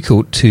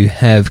difficult to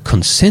have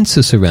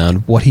consensus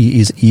around what he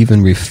is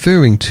even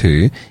referring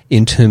to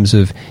in terms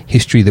of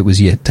history that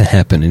was yet to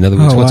happen. In other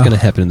words, what's going to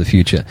happen in the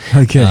future.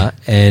 Okay.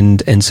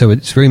 And so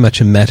it's very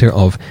much a matter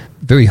of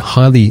very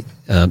highly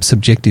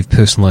subjective,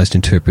 personalized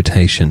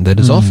interpretation that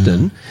is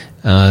often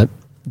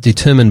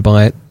determined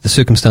by the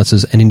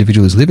circumstances an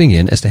individual is living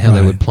in as to how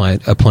they would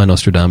apply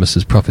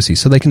Nostradamus' prophecy.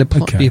 So they can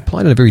be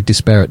applied in a very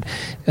disparate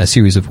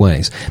series of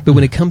ways. But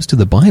when it comes to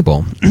the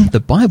Bible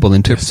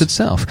interprets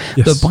itself.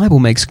 The Bible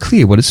makes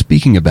clear what it's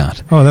speaking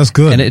about. Oh, that's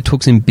good. And it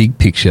talks in big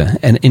picture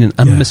and in an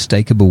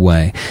unmistakable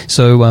way.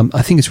 So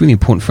I think it's really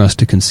important for us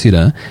to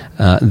consider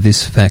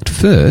this fact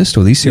first,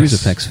 or these series of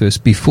facts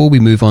first, before we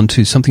move on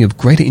to something of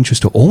greater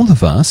interest to all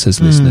of us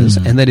as listeners,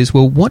 and that is,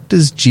 well, what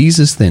does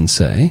Jesus then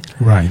say?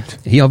 Right.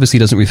 He obviously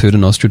doesn't refer to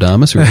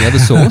Nostradamus or any other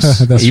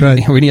source,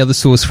 or any other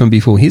source from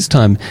before his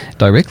time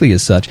directly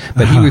as such,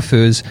 but he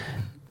refers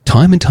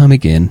time and time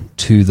again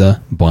to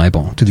the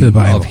Bible, to the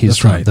Bible of his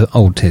time, the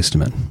Old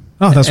Testament.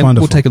 Oh, that's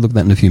wonderful. We'll take a look at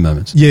that in a few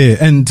moments. Yeah,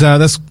 and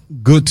that's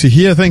good to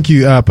hear. Thank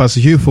you, Pastor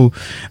Hugh, for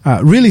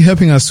really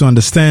helping us to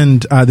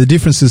understand the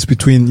differences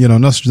between,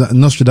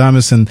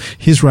 Nostradamus and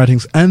his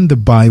writings and the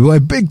Bible. A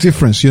big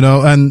difference,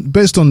 and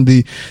based on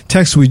the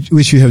text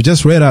which you have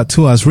just read out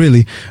to us,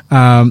 really,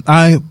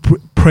 I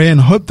pray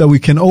and hope that we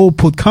can all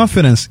put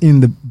confidence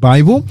in the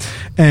Bible,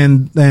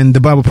 and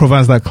the Bible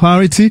provides that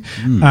clarity,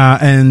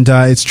 and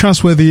it's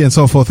trustworthy and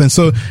so forth. And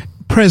so,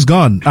 praise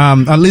God.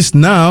 At least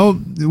now,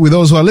 with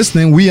those who are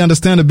listening, we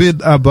understand a bit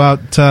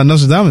about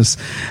Nostradamus.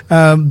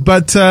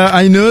 But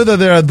I know that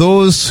there are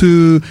those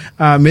who,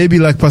 maybe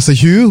like Pastor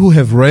Hugh, who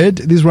have read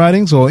these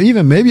writings, or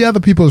even maybe other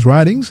people's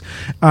writings,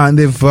 and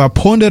they've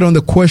pondered on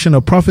the question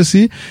of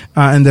prophecy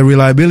and the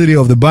reliability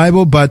of the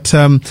Bible. But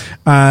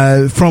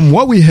from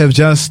what we have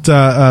just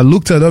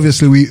looked at,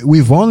 obviously,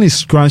 we've only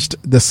scratched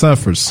the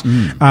surface.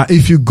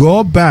 If you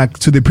go back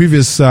to the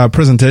previous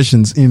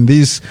presentations in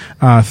this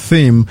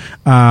theme,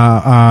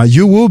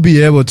 you will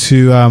be able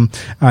to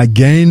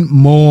gain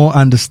more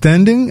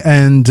understanding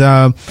and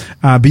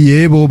be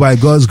able, by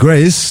God's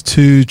grace,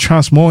 to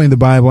trust more in the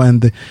Bible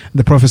and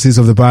the prophecies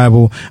of the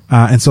Bible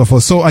and so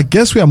forth. So I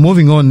guess we are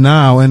moving on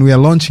now, and we are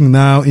launching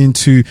now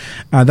into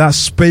that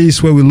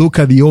space where we look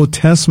at the Old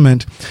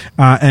Testament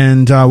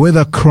and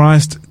whether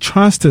Christ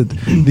trusted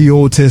the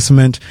Old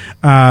Testament,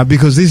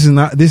 because this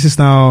is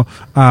now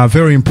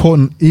very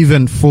important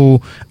even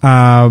for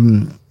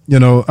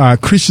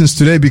Christians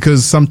today,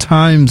 because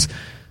sometimes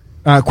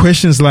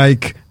questions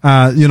like,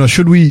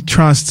 should we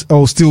trust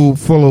or still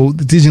follow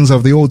the teachings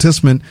of the Old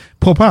Testament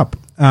pop up.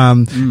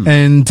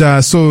 And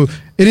so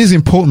it is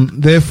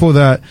important, therefore,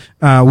 that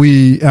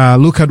we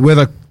look at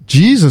whether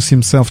Jesus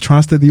himself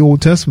trusted the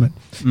Old Testament.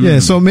 Yeah,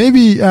 so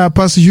maybe,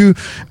 Pastor Hugh,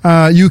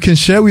 you can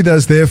share with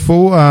us,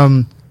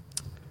 therefore,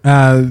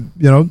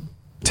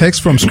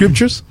 text from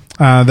scriptures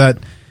that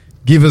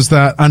give us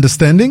that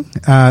understanding,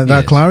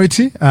 that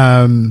clarity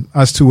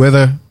as to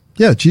whether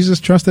Jesus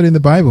trusted in the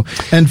Bible.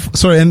 And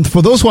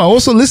for those who are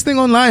also listening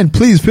online,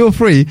 please feel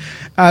free,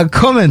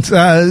 comment,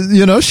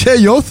 share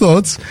your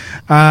thoughts,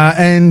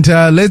 and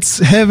let's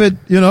have it,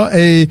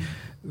 a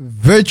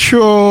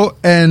virtual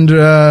and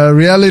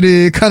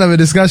reality kind of a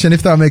discussion,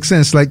 if that makes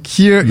sense, like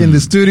here in the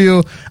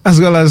studio,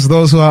 as well as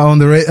those who are on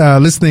the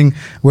listening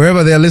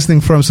wherever they are listening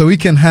from, so we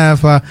can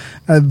have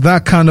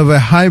that kind of a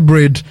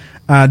hybrid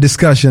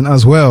discussion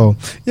as well.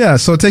 Yeah,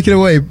 so take it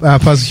away,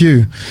 Pastor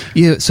Hugh.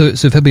 Yeah, so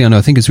Fabiano,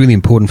 I think it's really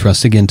important for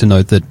us again to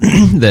note that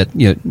that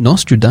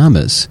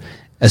Nostradamus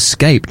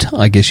escaped,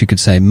 I guess you could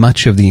say,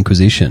 much of the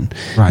Inquisition,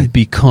 right,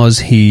 because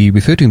he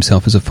referred to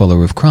himself as a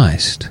follower of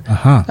Christ,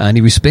 and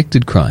he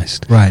respected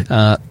Christ, right,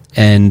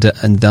 and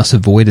thus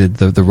avoided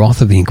the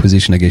wrath of the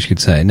Inquisition, I guess you could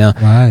say. Now,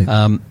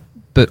 right.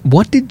 But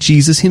what did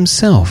Jesus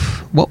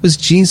himself? What was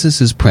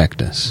Jesus's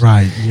practice?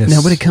 Right. Yes.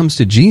 Now, when it comes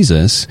to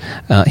Jesus,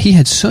 he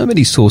had so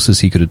many sources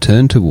he could have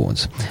turned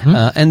towards,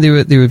 and there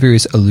are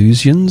various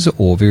allusions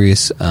or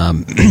various,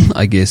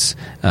 I guess,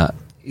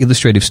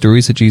 illustrative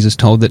stories that Jesus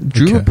told that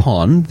drew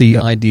upon the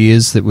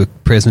ideas that were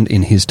present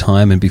in his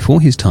time and before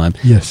his time.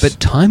 Yes. But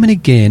time and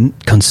again,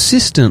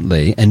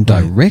 consistently and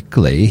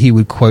directly, he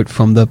would quote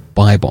from the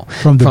Bible.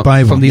 From the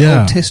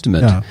Old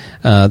Testament,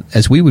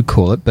 as we would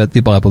call it, but the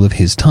Bible of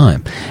his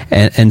time.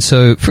 And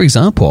so, for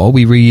example,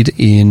 we read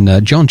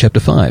in John chapter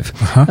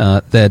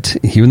 5 that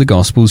here in the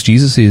Gospels,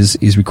 Jesus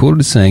is recorded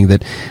as saying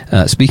that,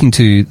 speaking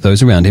to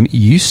those around him,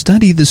 you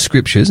study the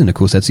Scriptures, and of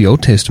course that's the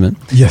Old Testament,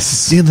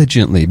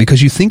 diligently,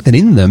 because you think that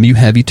in them you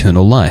have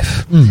eternal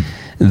life.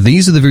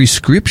 These are the very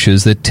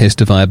Scriptures that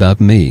testify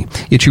about me,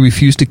 yet you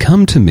refuse to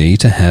come to me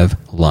to have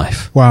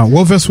life. Wow.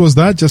 What verse was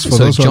that? Just for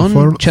those John who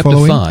are chapter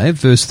following? 5,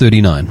 verse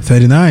 39.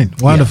 39.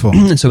 Wonderful.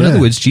 Yeah. So in other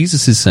words,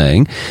 Jesus is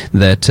saying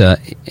that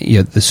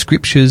the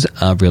Scriptures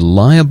are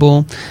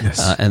reliable,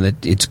 and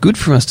that it's good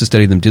for us to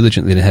study them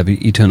diligently to have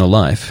eternal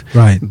life.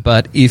 Right.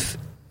 But if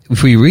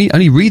we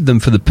only read them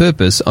for the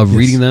purpose of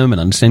reading them and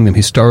understanding them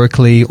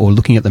historically or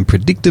looking at them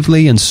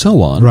predictively and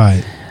so on,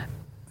 right,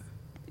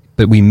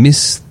 but we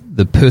miss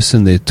the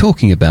person they're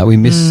talking about, we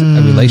miss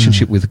a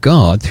relationship with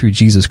God through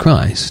Jesus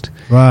Christ,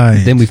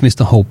 right, then we've missed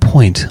the whole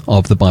point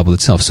of the Bible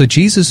itself. So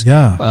Jesus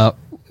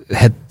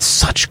had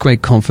such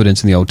great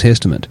confidence in the Old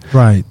Testament,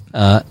 right,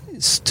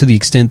 to the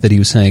extent that he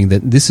was saying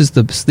that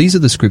these are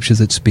the Scriptures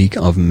that speak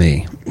of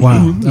me.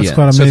 Wow, that's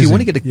quite amazing. So if you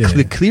want to get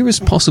the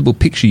clearest possible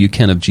picture you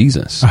can of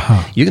Jesus,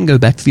 you're going to go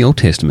back to the Old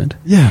Testament,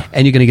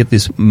 and you're going to get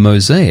this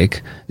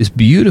mosaic, this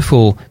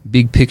beautiful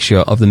big picture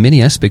of the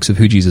many aspects of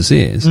who Jesus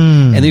is,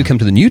 and then you come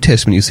to the New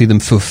Testament, you see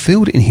them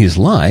fulfilled in his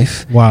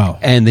life. Wow.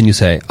 And then you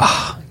say,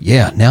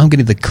 now I'm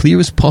getting the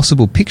clearest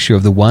possible picture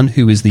of the one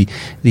who is the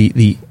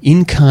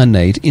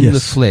incarnate in the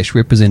flesh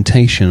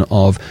representation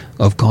of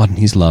God and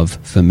his love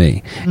for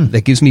me.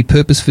 That gives me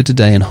purpose for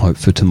today and hope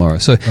for tomorrow.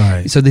 So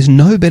there's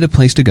no better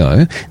place to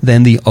go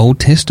than the Old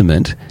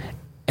Testament,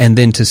 and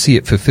then to see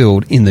it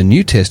fulfilled in the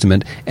New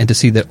Testament, and to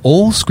see that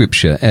all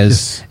Scripture,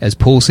 as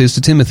Paul says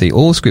to Timothy,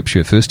 all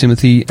Scripture, 1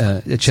 Timothy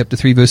chapter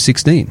 3, verse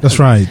 16. That's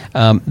right.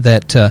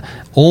 That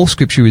all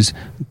Scripture is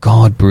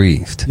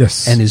God-breathed,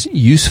 and is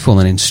useful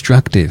and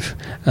instructive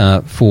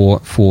for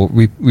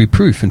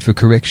reproof and for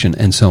correction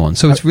and so on.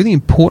 So it's really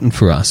important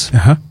for us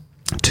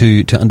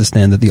to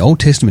understand that the Old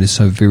Testament is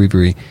so very,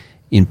 very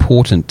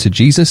important to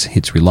Jesus.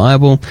 It's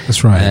reliable.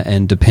 That's right.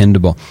 And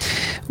dependable.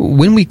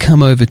 When we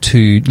come over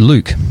to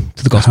Luke,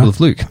 to the Gospel of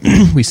Luke,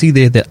 we see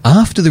there that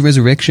after the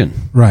resurrection,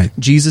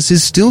 Jesus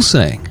is still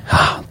saying,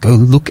 go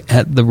look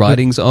at the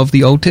writings of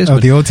the Old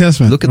Testament.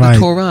 Look at the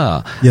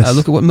Torah.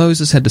 Look at what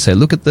Moses had to say.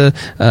 Look at the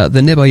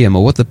Nebiim,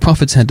 or what the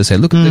prophets had to say.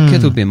 Look at the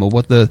Ketubim, or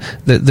what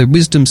the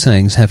wisdom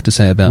sayings have to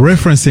say about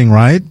referencing,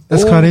 right?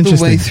 That's quite interesting.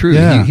 All the way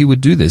through, he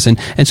would do this.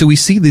 And so we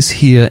see this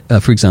here,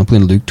 for example,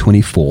 in Luke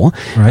 24.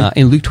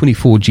 In Luke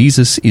 24,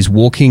 Jesus is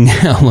walking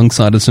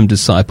alongside of some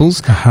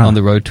disciples on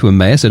the road to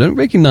Emmaus. I don't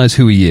recognize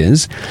who he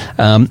is,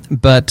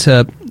 but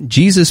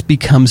Jesus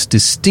becomes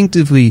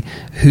distinctively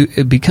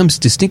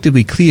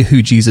clear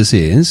who Jesus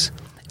is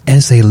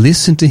as they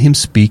listen to him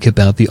speak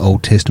about the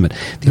Old Testament.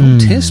 The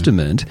Old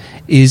Testament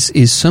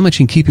is so much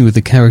in keeping with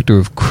the character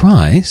of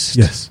Christ.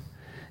 Yes,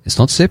 it's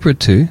not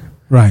separate to.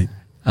 Right.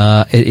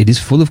 It is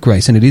full of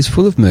grace and it is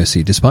full of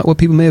mercy, despite what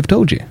people may have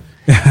told you.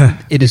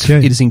 It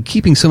is in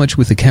keeping so much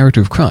with the character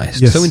of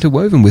Christ, so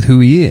interwoven with who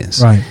he is,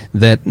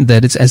 that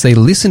it's as they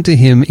listen to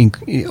him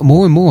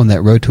more and more on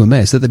that road to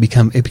Emmaus that it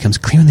becomes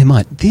clear in their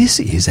mind, this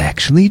is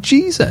actually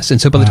Jesus.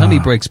 And so by the time he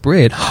breaks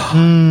bread,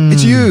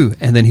 it's you,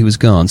 and then he was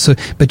gone. So,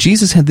 but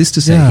Jesus had this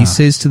to say. He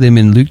says to them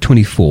in Luke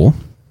 24,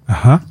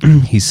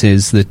 he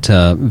says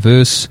that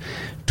verse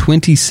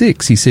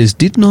 26, he says,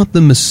 "Did not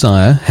the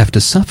Messiah have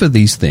to suffer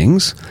these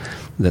things,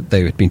 that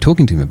they had been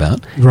talking to him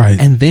about, Right.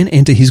 and then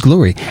enter his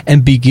glory.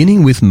 And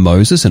beginning with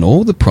Moses and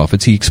all the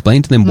prophets, he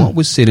explained to them what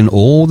was said in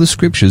all the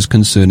scriptures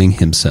concerning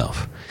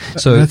himself.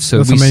 So That's we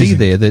amazing. see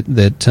there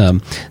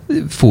that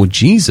for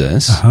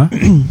Jesus,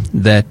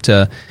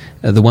 that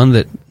the one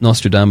that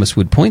Nostradamus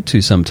would point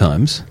to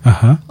sometimes,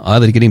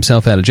 either to get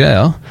himself out of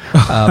jail,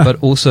 but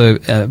also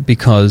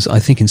because I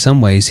think in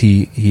some ways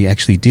he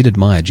actually did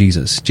admire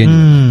Jesus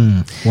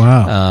genuinely.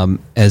 Wow.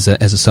 As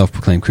a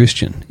self-proclaimed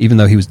Christian, even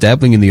though he was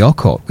dabbling in the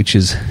occult, which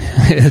is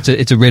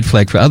it's a red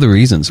flag for other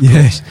reasons, of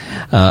Yes.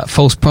 course.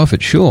 False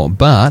prophet, sure,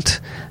 but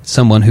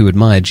someone who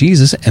admired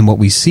Jesus, and what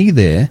we see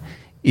there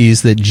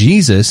is that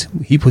Jesus,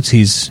 he puts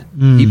his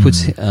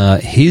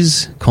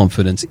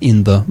confidence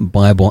in the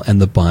Bible and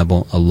the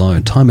Bible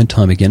alone, time and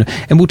time again.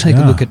 And we'll take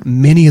a look at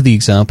many of the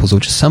examples, or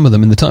just some of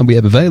them in the time we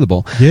have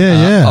available,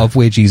 of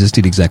where Jesus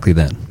did exactly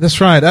that. That's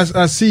right.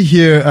 I see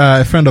here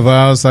a friend of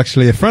ours,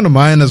 actually a friend of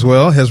mine as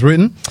well, has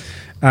written,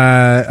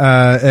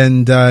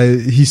 and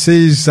he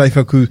says, if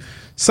I could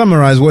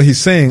summarize what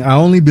he's saying, I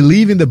only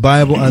believe in the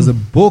Bible as a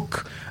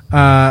book,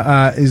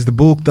 is the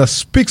book that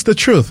speaks the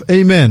truth.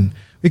 Amen.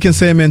 We can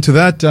say amen to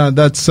that.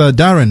 That's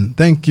Darren.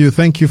 Thank you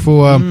for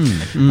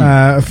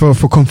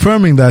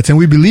confirming that. And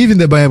we believe in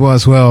the Bible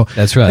as well.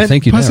 That's right. And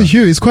Thank you, Pastor Darren.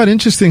 Hugh. It's quite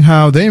interesting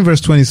how there in verse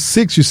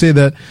 26 you say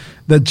that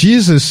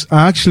Jesus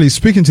actually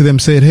speaking to them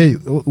said, "Hey,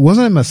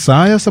 wasn't a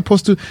Messiah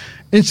supposed to?"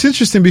 It's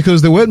interesting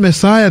because the word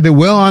Messiah, they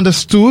well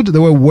understood. They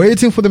were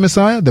waiting for the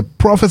Messiah. The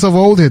prophets of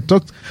old had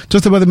talked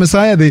about the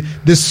Messiah.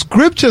 The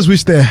scriptures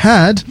which they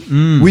had,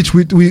 which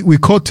we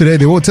quote today,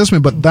 the Old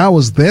Testament, but that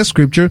was their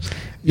scripture.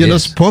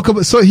 Spoke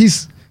about. So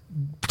he's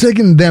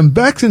taking them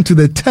back into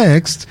the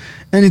text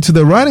and into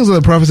the writings of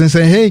the prophets and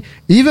saying, "Hey,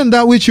 even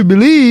that which you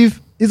believe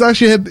is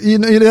actually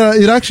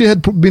it actually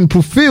had been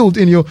fulfilled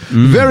in your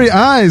very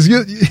eyes."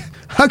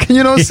 How can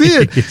you not see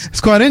it?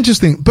 It's quite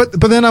interesting. But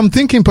then I'm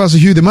thinking, Pastor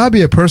Hugh, there might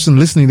be a person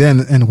listening there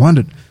and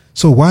wondered,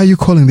 so why are you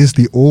calling this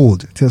the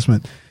Old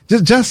Testament?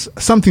 Just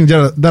something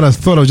that I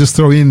thought I'd just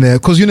throw in there,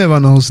 because you never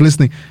know who's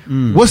listening.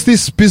 What's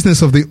this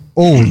business of the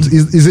old?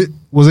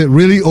 Was it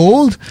really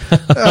old?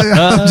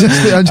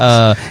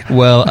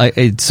 Well,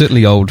 it's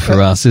certainly old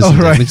for us, isn't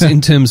it? It's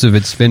in terms of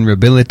its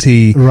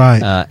venerability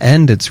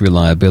and its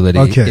reliability.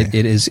 Okay.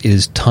 It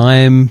is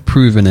time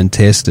proven and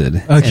tested.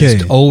 Okay. And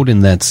it's old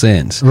in that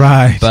sense.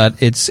 Right. But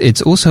it's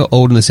also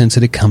old in the sense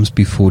that it comes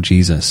before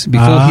Jesus,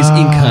 before his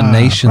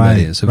incarnation, that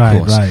is, of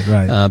course.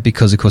 Right.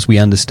 Because, of course, we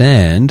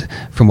understand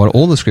from what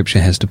all the Scripture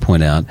has to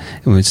point out,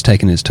 and when it's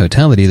taken in its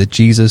totality, that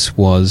Jesus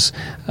was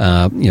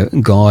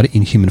God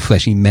in human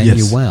flesh,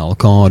 Emmanuel,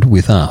 God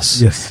with us.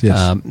 Yes.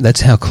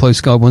 That's how close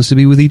God wants to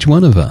be with each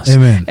one of us.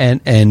 Amen.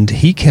 And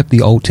he kept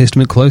the Old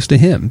Testament close to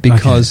him,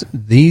 because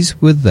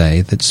these were they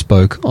that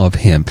spoke of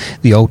him.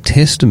 The Old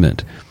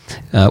Testament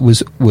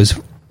was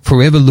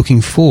forever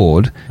looking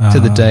forward to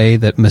the day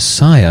that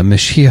Messiah,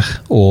 Mashiach,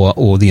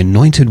 or the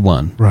Anointed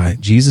One,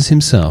 Jesus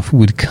himself,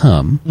 would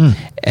come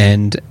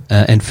and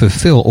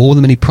fulfill all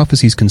the many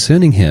prophecies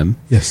concerning him.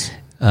 Yes.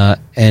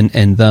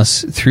 And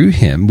thus, through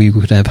him, we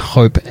would have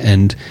hope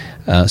and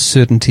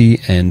certainty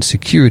and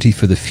security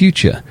for the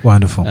future.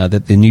 Wonderful.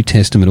 That the New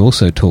Testament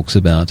also talks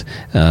about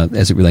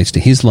as it relates to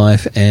his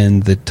life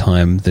and the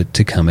time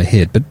to come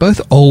ahead. But both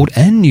Old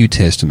and New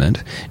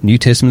Testament in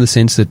the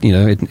sense that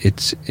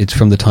it's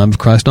from the time of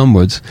Christ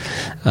onwards,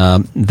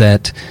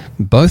 that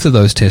both of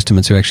those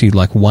testaments are actually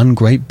like one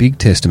great big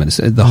testament. It's,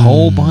 the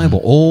whole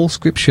Bible, all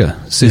Scripture,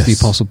 says the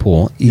Apostle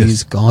Paul,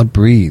 is God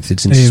breathed.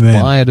 It's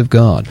inspired of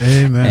God.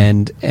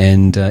 Amen.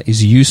 And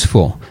is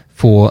useful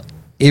for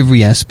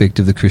every aspect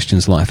of the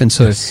Christian's life. And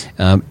so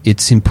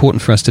it's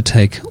important for us to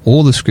take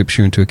all the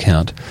Scripture into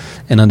account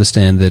and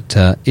understand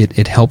that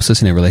it helps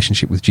us in our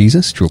relationship with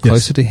Jesus, draw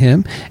closer to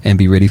him, and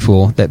be ready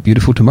for that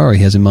beautiful tomorrow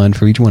he has in mind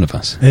for each one of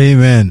us.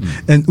 Amen.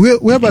 And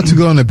we're about to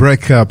go on a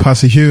break,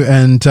 Pastor Hugh,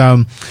 and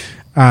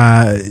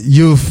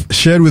you've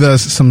shared with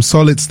us some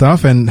solid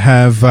stuff and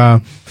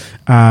have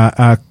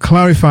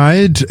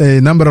clarified a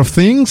number of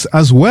things,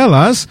 as well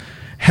as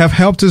have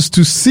helped us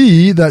to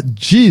see that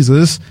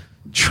Jesus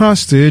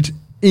trusted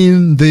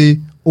in the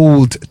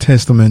Old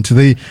Testament,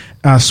 the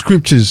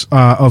scriptures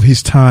of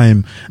his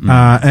time,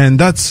 and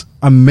that's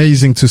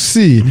amazing to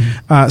see.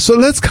 So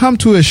let's come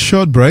to a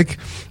short break,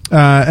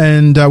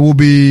 and we'll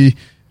be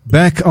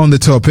back on the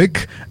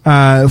topic.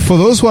 For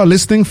those who are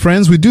listening,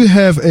 friends, we do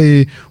have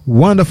a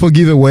wonderful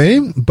giveaway,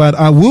 but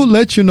I will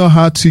let you know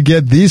how to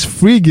get this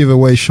free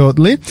giveaway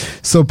shortly.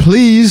 So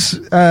please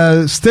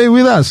stay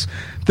with us.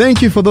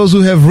 Thank you for those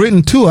who have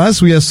written to us.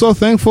 We are so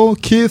thankful.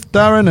 Keith,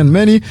 Darren, and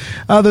many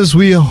others.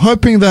 We are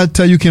hoping that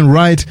you can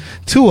write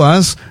to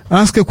us,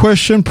 ask a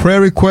question,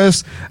 prayer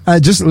request.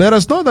 Just let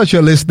us know that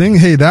you're listening.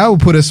 Hey, that will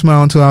put a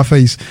smile onto our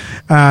face.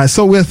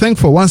 So we're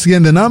thankful. Once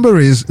again, the number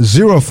is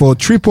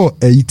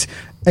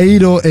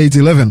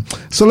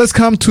 0488880811. So let's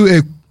come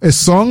to a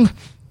song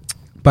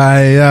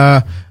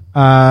by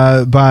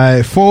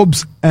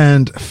Forbes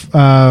and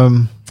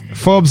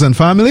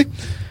Family.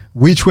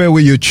 Which way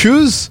will you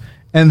choose?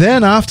 And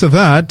then after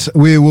that,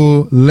 we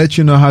will let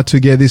you know how to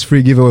get this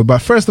free giveaway. But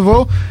first of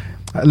all,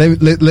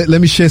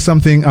 let me share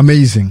something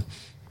amazing.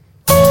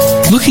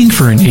 Looking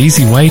for an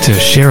easy way to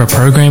share a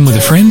program with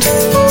a friend?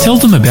 Tell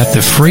them about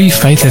the free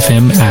Faith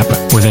FM app,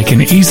 where they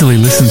can easily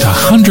listen to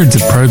hundreds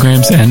of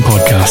programs and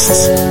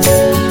podcasts.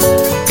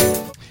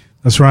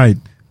 That's right.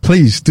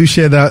 Please do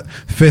share that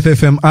Faith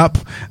FM app.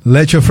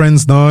 Let your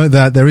friends know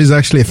that there is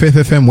actually a Faith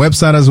FM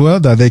website as well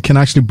that they can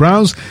actually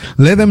browse.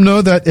 Let them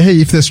know that, hey,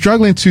 if they're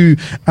struggling to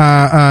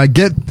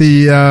get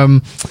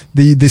the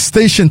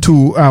station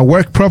to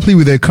work properly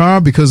with their car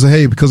because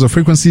of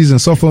frequencies and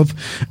so forth,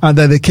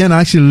 that they can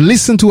actually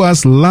listen to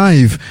us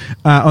live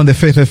on the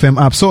Faith FM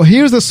app. So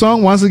here's the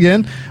song once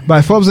again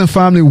by Forbes and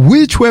Family.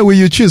 Which way will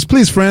you choose?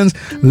 Please, friends,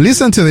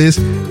 listen to this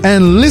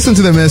and listen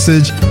to the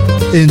message.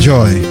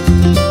 Enjoy.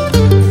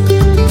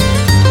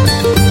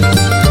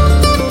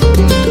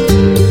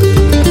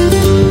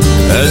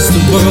 As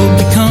the world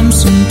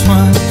becomes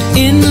entwined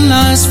in the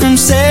lies from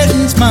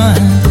Satan's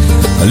mind,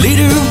 a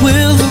leader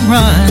will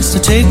arise to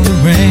take the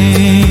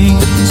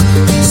reins,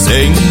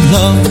 saying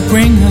love will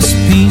bring us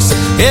peace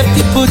if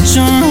you put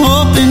your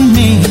hope in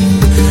me.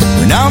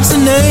 Renounce the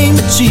name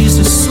of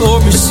Jesus or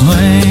be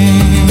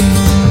slain.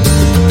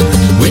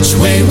 Which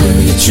way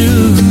will you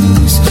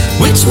choose?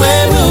 Which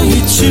way will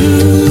you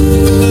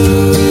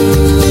choose?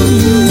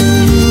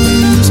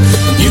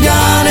 You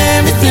got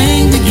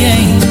everything to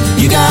gain,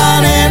 you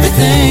got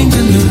everything to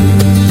lose.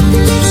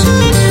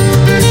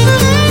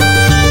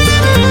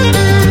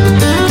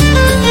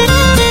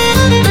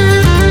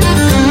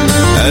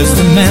 As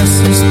the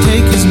masses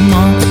take his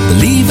mark,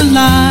 believe a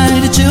lie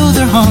to chill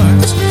their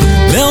hearts,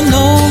 they'll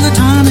know the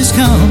time has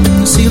come,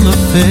 the seal of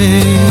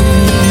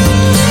faith.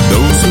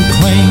 Those who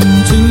cling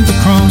to the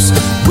cross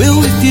will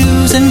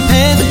refuse and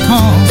pay the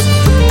cost,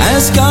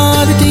 as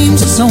God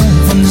redeems his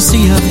own from the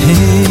sea of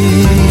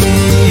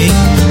hate.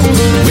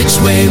 Which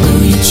way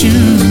will you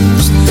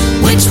choose?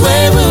 Which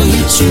way will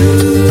you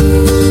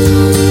choose?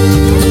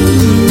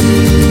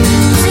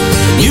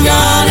 You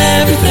got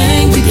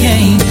everything to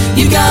gain,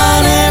 you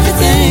got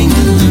everything to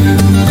lose.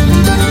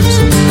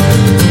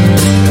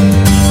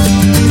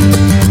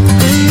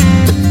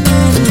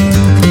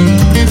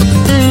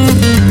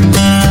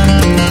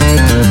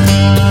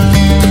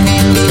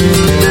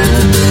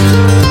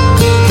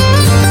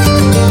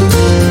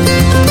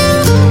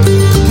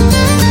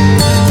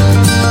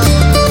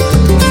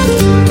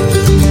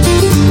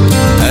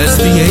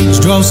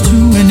 Draws to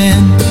an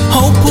end,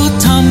 hope will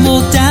tumble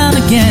down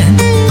again.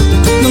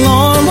 The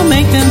Lord will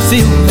make them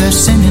feel their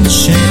sin and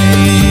shame.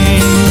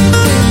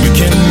 You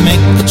can make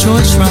the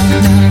choice right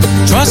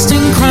now, trust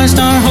in Christ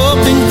our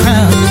hope and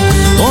crown,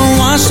 or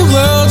watch the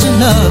world you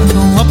love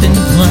go up in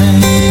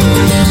flames.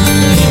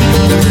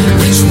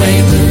 Which way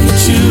will you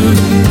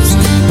choose?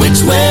 Which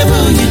way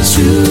will you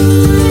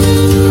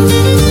choose?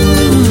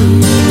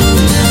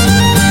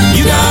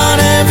 You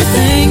got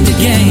everything to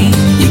gain,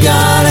 you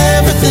got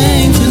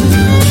everything to lose.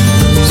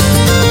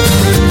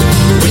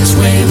 Which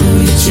way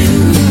will you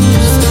choose?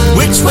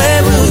 Which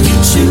way will you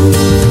choose?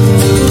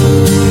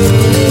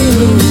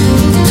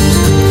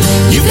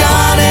 You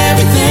got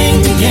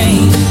everything to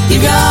gain, you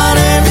got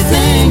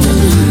everything to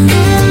lose.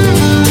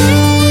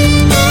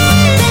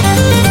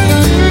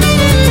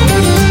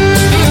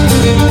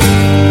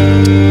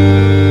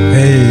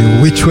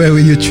 Hey, which way will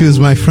you choose,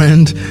 my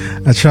friend?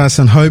 I trust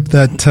and hope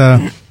that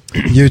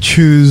you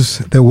choose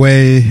the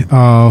way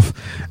of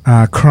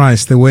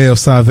Christ, the way of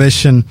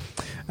salvation,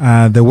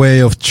 the way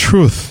of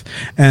truth.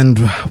 And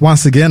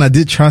once again, I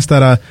did trust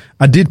that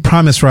I did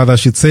promise, rather, I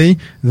should say,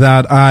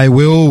 that I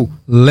will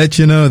let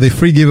you know the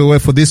free giveaway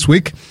for this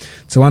week.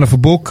 It's a wonderful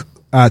book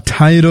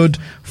titled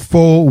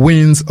 4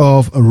 Winds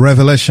of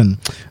Revelation,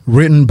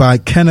 written by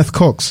Kenneth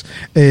Cox,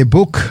 a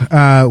book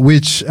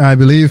which I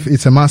believe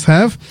it's a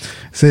must-have.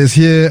 It says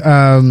here,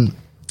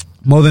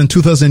 more than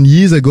 2,000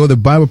 years ago, the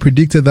Bible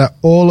predicted that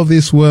all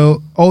this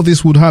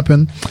would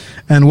happen.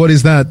 And what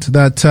is that?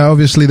 That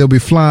obviously there'll be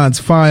floods,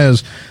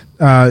 fires,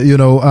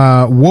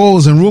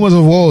 wars and rumors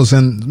of wars,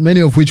 and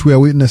many of which we are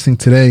witnessing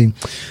today.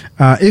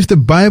 If the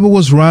Bible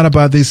was right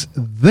about this,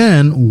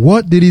 then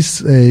what did it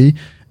say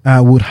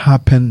would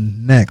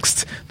happen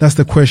next? That's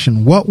the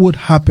question. What would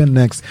happen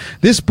next?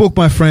 This book,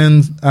 my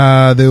friend,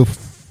 the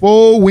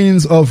 4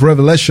 Winds of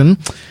Revelation,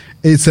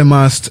 it's a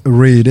must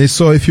read.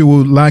 So if you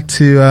would like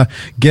to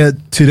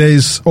get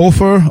today's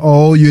offer,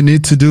 all you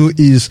need to do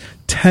is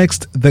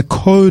text the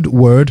code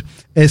word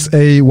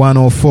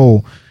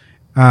SA104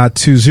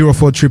 to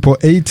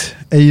 04888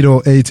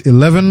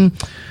 80811.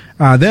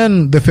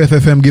 Then the Faith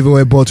FM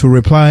giveaway bot will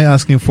reply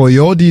asking for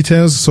your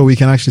details so we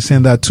can actually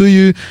send that to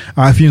you.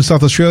 If you're in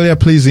South Australia,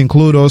 please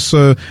include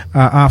also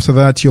after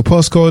that your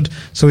postcode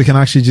so we can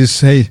actually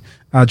just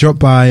drop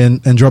by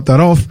and drop that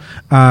off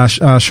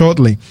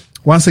shortly.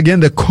 Once again,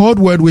 the code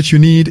word which you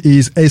need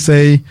is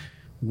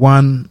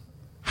SA104.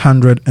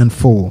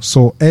 104.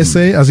 So SA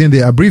as in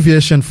the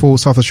abbreviation for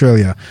South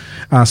Australia.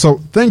 So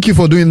thank you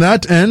for doing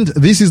that. And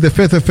this is the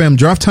Faith FM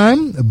Draft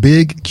Time, a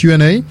big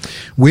Q&A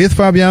with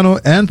Fabiano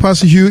and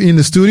Pastor Hugh in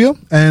the studio.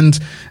 And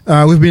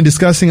we've been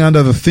discussing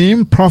under the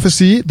theme,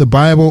 prophecy, the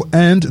Bible,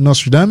 and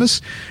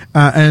Nostradamus.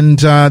 And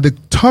the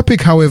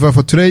topic, however,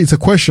 for today is a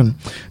question.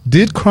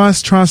 Did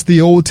Christ trust the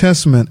Old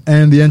Testament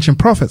and the ancient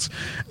prophets?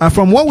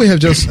 From what we have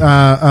just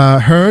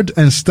heard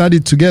and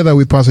studied together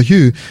with Pastor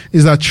Hugh,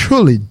 is that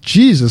truly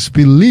Jesus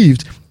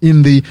believed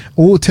in the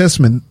Old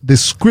Testament, the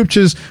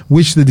scriptures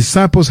which the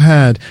disciples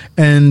had,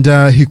 and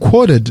he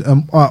quoted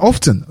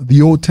often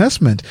the Old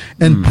Testament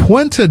and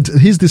pointed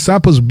his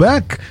disciples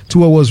back to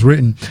what was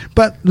written.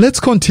 But let's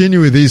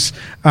continue with this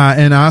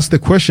and ask the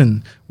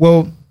question,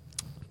 well,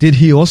 did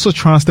he also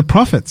trust the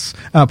prophets?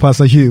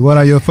 Pastor Hugh, what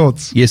are your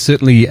thoughts? Yes,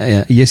 certainly.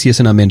 Yes,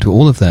 and amen to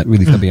all of that,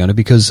 really, Fabiano,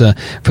 because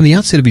from the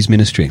outset of his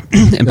ministry,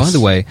 and by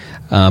the way,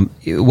 what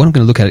I'm going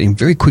to look at in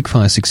very quick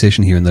fire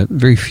succession here in the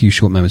very few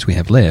short moments we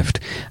have left,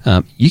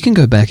 you can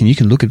go back and you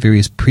can look at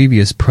various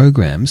previous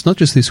programs, not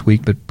just this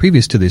week, but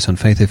previous to this on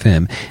Faith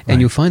FM, and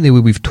you'll find there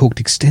where we've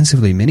talked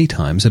extensively many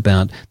times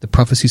about the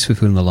prophecies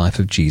fulfilled in the life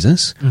of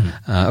Jesus,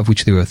 of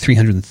which there were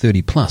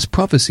 330 plus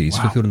prophecies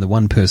fulfilled in the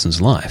one person's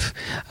life,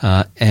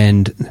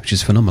 and which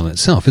is phenomenal in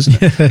itself,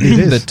 isn't it? It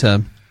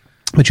is.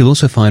 But you'll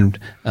also find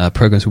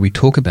programs where we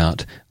talk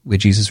about where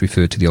Jesus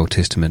referred to the Old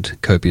Testament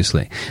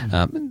copiously.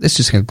 Let's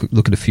just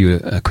look at a few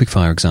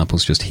quick-fire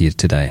examples just here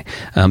today.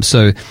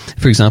 So,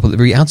 for example, at the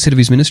very outset of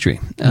his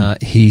ministry,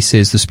 he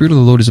says, "The Spirit of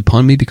the Lord is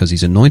upon me because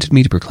he's anointed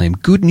me to proclaim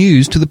good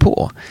news to the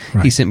poor.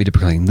 Right. He sent me to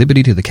proclaim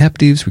liberty to the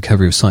captives,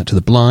 recovery of sight to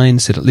the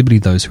blind, set at liberty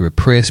those who are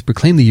oppressed,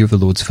 proclaim the year of the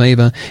Lord's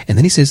favor." And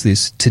then he says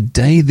this,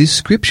 "Today this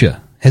scripture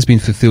has been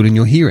fulfilled in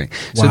your hearing."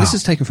 So this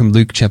is taken from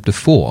Luke chapter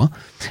 4,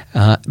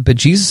 but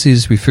Jesus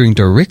is referring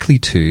directly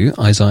to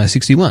Isaiah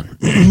 61.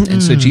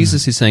 And so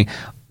Jesus is saying,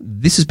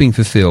 this is being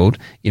fulfilled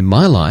in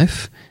my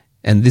life,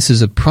 and this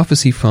is a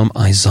prophecy from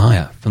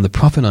Isaiah, from the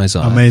prophet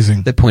Isaiah.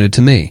 Amazing. That pointed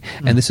to me.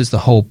 And this is the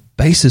whole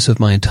basis of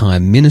my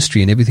entire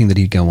ministry and everything that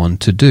he'd go on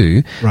to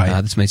do. Right.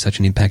 That's made such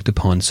an impact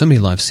upon so many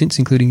lives since,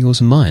 including yours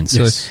and mine.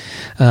 Yes.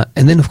 So,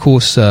 and then, of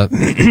course,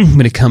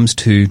 when it comes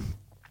to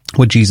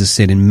what Jesus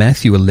said in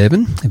Matthew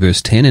 11,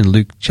 verse 10, and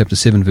Luke chapter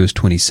 7, verse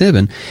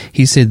 27,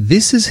 he said,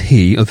 "This is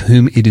he of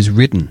whom it is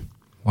written."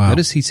 Wow.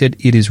 Notice he said,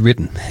 "It is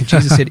written."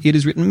 Jesus said, "It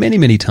is written" many,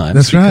 many times.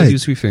 That's because right. he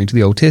was referring to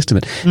the Old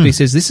Testament. But he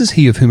says, "This is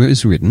he of whom it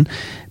is written,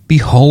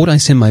 behold, I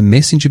send my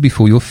messenger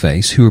before your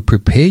face, who will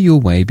prepare your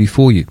way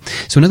before you."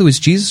 So in other words,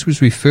 Jesus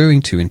was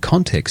referring to, in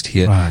context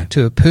here,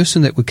 to a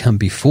person that would come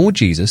before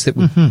Jesus, that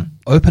would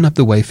open up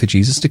the way for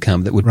Jesus to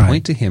come, that would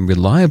point to him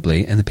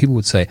reliably, and the people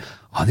would say,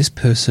 "Oh, this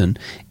person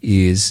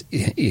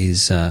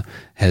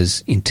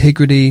has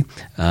integrity,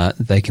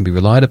 they can be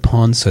relied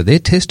upon," so their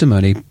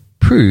testimony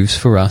proves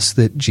for us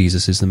that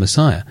Jesus is the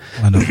Messiah.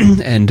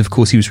 And of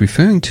course, he was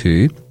referring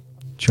to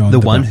John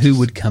the one Baptist, who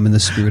would come in the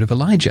spirit of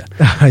Elijah.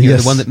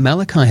 Yes. The one that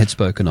Malachi had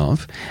spoken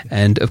of,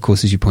 and of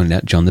course, as you pointed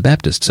out, John the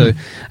Baptist. So,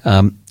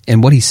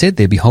 and what he said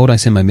there, "Behold, I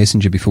send my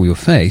messenger before your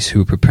face, who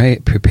will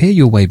prepare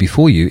your way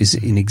before you," is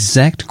an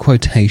exact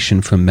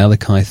quotation from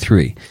Malachi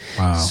 3.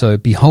 Wow. So,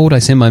 "Behold, I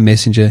send my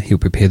messenger, he'll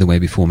prepare the way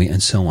before me,"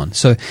 and so on.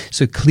 So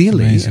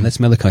clearly, Amazing. and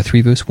that's Malachi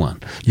 3 verse 1.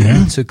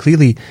 Yeah. So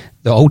clearly,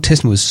 the Old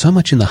Testament was so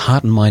much in the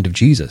heart and mind of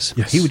Jesus.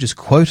 Yes. He would just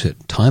quote it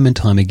time and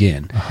time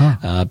again,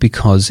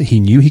 because he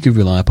knew he could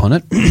rely upon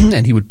it,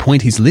 and he would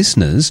point his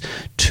listeners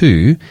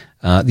to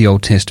the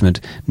Old Testament,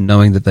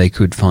 knowing that they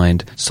could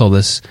find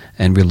solace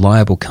and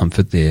reliable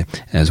comfort there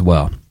as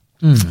well.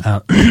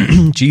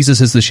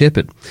 Jesus as the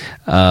shepherd.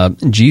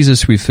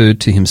 Jesus referred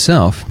to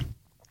himself.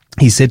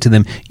 He said to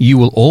them, "You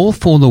will all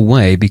fall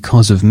away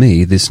because of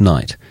me this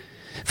night.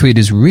 For it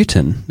is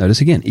written," notice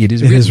again, it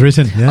is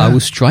written, yeah. "I will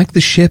strike the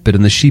shepherd,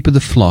 and the sheep of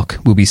the flock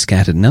will be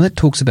scattered." Now that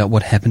talks about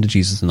what happened to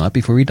Jesus the night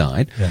before he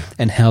died,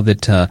 and how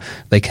that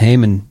they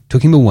came and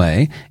took him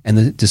away, and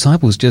the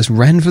disciples just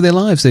ran for their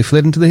lives. They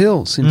fled into the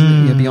hills,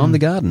 beyond the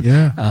garden.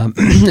 Yeah.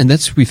 And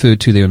that's referred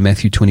to there in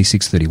Matthew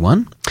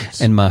 26:31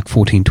 and Mark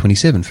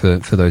 14:27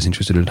 for those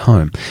interested at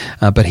home.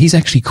 But he's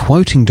actually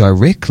quoting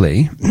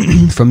directly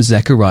from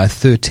Zechariah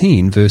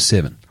 13, verse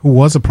 7. Who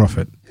was a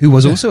prophet. Who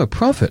was also a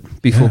prophet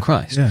before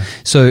Christ. Yeah.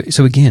 So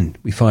again,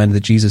 we find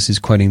that Jesus is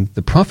quoting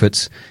the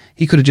prophets.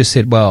 He could have just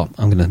said, "Well,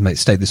 I'm going to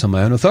state this on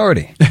my own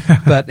authority."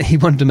 But he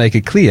wanted to make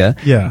it clear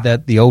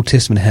that the Old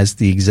Testament has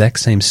the exact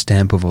same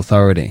stamp of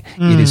authority.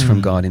 It is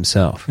from God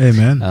himself.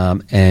 Amen.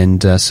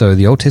 So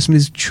the Old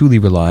Testament is truly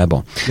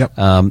reliable. Yep.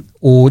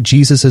 Or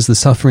Jesus as the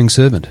suffering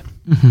servant.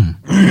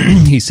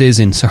 He says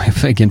sorry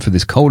again for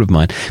this cold of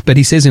mine, but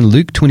he says in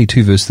Luke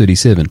 22 verse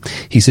 37,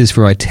 he says,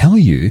 "For I tell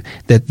you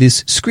that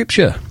this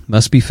scripture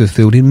must be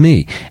fulfilled in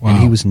me." Wow. And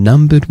he was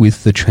numbered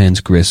with the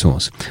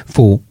transgressors.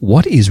 "For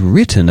what is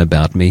written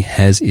about me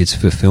has its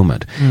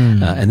fulfillment."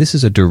 And this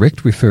is a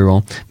direct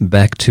referral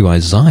back to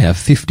Isaiah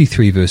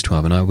 53 verse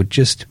 12. And I would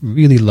just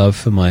really love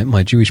for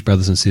my Jewish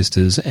brothers and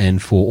sisters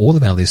and for all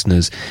of our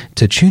listeners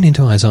to tune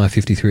into Isaiah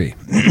 53.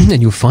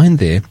 And you'll find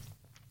there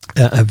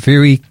a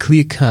very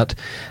clear-cut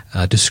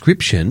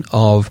description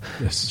of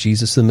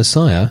Jesus the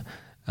Messiah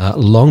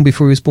long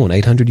before he was born,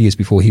 800 years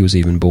before he was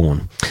even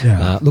born.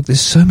 Yeah. Look,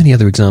 there's so many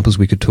other examples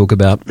we could talk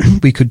about.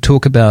 We could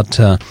talk about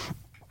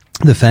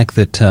the fact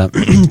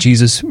that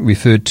Jesus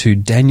referred to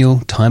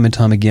Daniel time and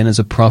time again as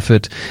a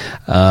prophet,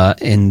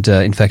 and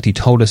in fact, he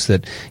told us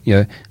that,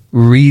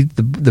 read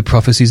the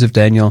prophecies of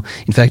Daniel.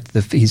 In fact,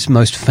 his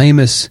most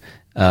famous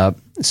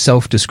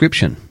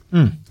self-description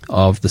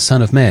of the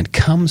Son of Man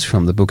comes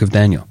from the book of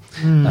Daniel,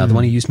 the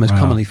one he used most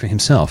commonly for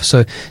himself.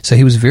 So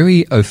he was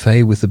very au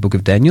fait with the book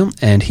of Daniel,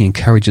 and he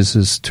encourages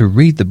us to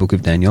read the book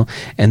of Daniel.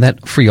 And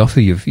that free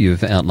offer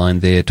you've outlined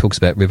there talks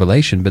about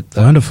Revelation, but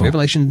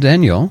Revelation and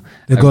Daniel,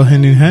 they go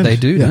hand in hand. They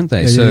do, don't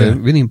they?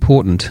 Really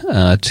important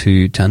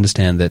to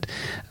understand that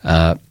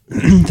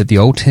that the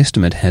Old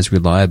Testament has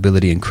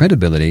reliability and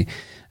credibility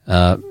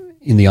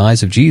in the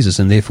eyes of Jesus,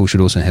 and therefore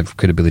should also have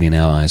credibility in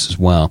our eyes as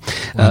well.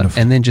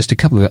 And then just a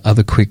couple of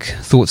other quick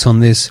thoughts on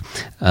this.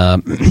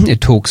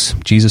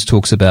 Jesus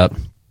talks about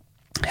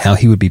how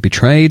he would be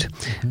betrayed,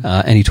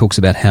 and he talks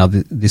about how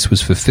this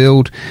was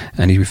fulfilled,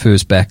 and he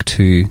refers back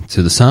to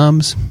the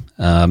Psalms.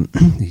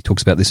 He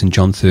talks about this in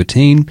John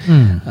 13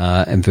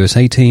 and verse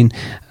 18.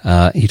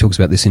 He talks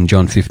about this in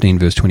John 15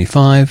 verse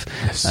 25.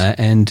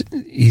 And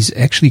he's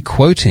actually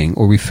quoting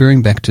or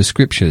referring back to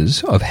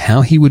scriptures of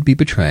how he would be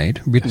betrayed,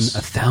 written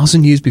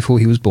 1,000 years before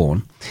he was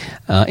born,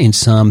 in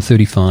Psalm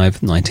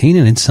 35:19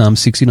 and in Psalm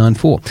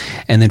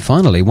 69:4. And then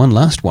finally, one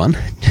last one,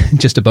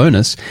 just a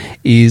bonus,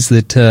 is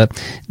that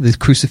the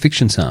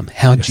crucifixion psalm,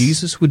 how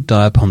Jesus would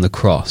die upon the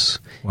cross.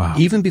 Wow.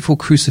 Even before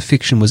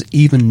crucifixion was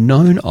even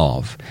known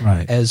of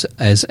as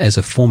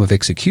a form of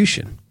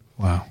execution.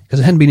 Wow.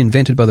 Because it hadn't been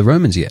invented by the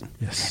Romans yet.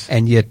 Yes.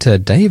 And yet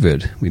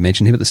David, we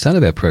mentioned him at the start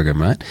of our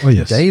program, right? Oh,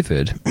 yes.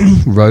 David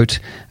wrote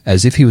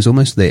as if he was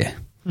almost there.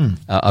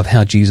 Of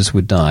how Jesus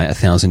would die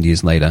 1,000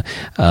 years later.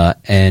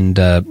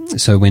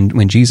 So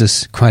when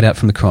Jesus cried out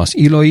from the cross,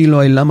 Eloi,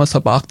 Eloi, lama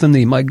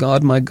sabachthani, my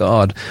God,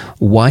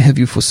 why have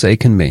you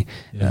forsaken me?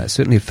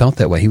 Certainly it felt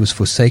that way. He was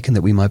forsaken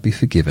that we might be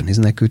forgiven.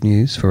 Isn't that good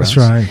news for us?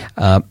 That's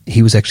right.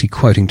 He was actually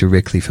quoting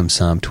directly from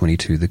Psalm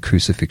 22, the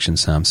crucifixion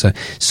psalm. So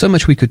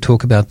much we could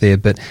talk about there,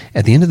 but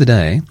at the end of the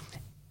day,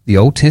 the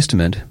Old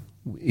Testament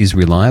is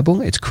reliable,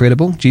 it's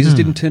credible. Jesus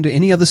didn't turn to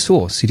any other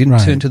source. He didn't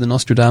turn to the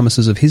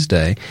Nostradamuses of his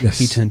day. Yes.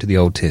 He turned to the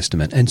Old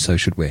Testament, and so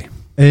should we.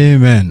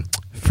 Amen.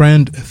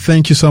 Friend,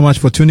 thank you so much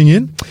for tuning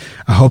in.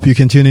 I hope you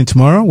can tune in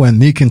tomorrow when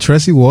Nick and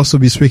Tracy will also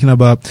be speaking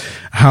about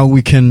how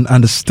we can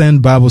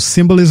understand Bible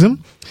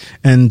symbolism.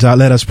 And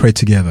let us pray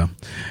together.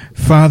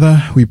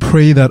 Father, we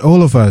pray that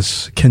all of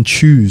us can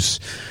choose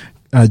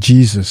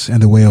Jesus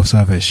and the way of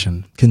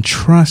salvation, can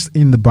trust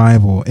in the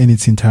Bible in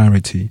its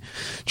entirety,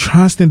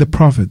 trust in the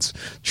prophets,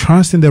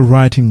 trust in the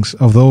writings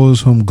of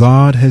those whom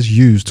God has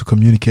used to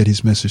communicate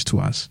his message to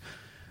us.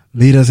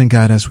 Lead us and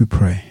guide us, we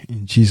pray.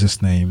 In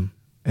Jesus' name,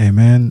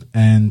 amen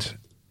and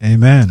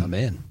amen.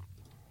 Amen.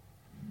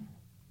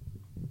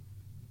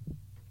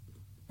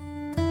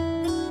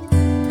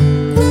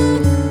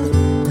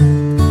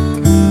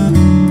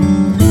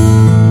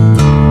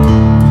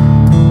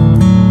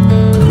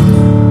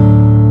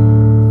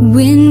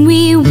 When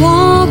we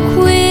walk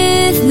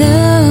with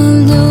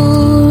the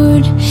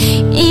Lord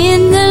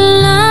in the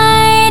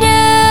light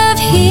of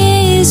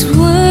his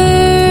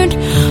word,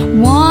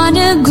 what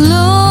a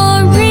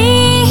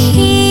glory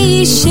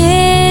he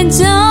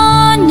sheds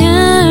on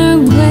our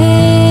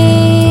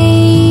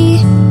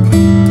way.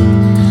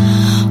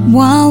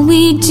 While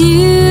we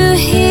do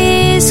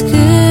his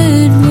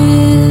good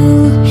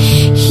will,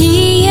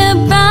 he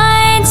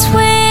abides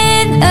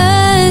with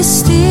us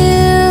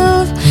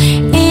still,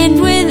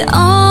 and with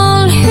all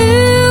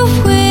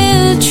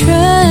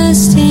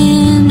trust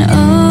and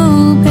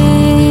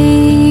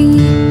obey.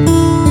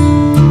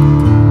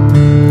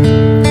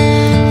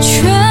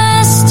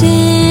 Trust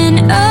and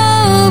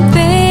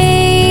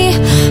obey,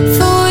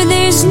 for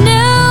there's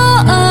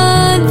no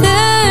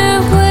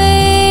other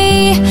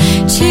way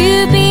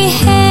to be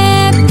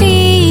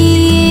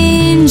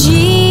happy in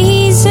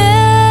Jesus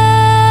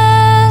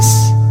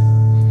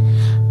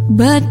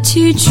but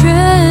to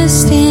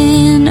trust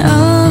and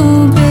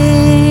obey.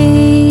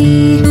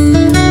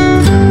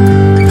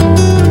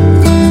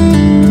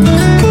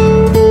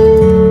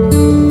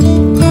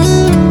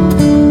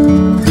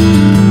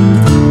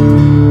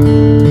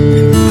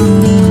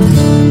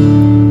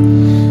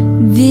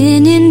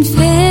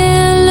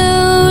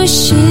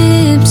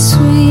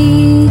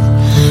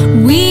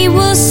 Way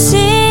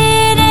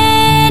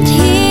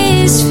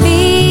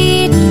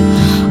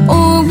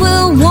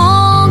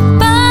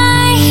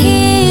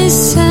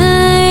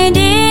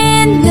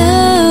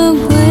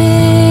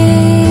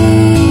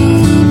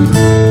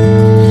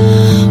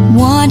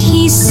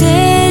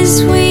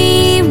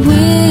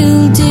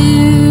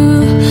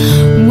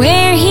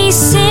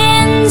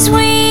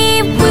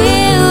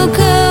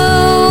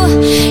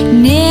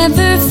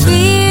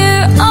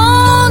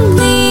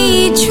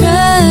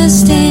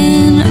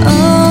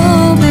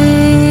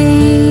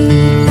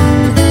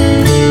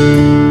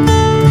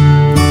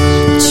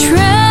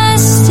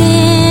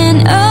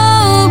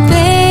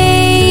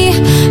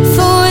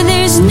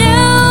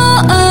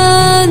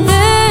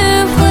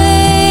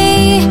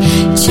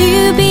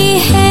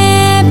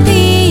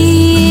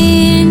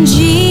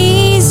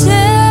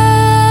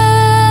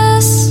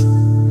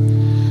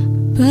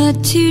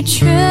to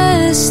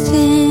trust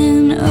in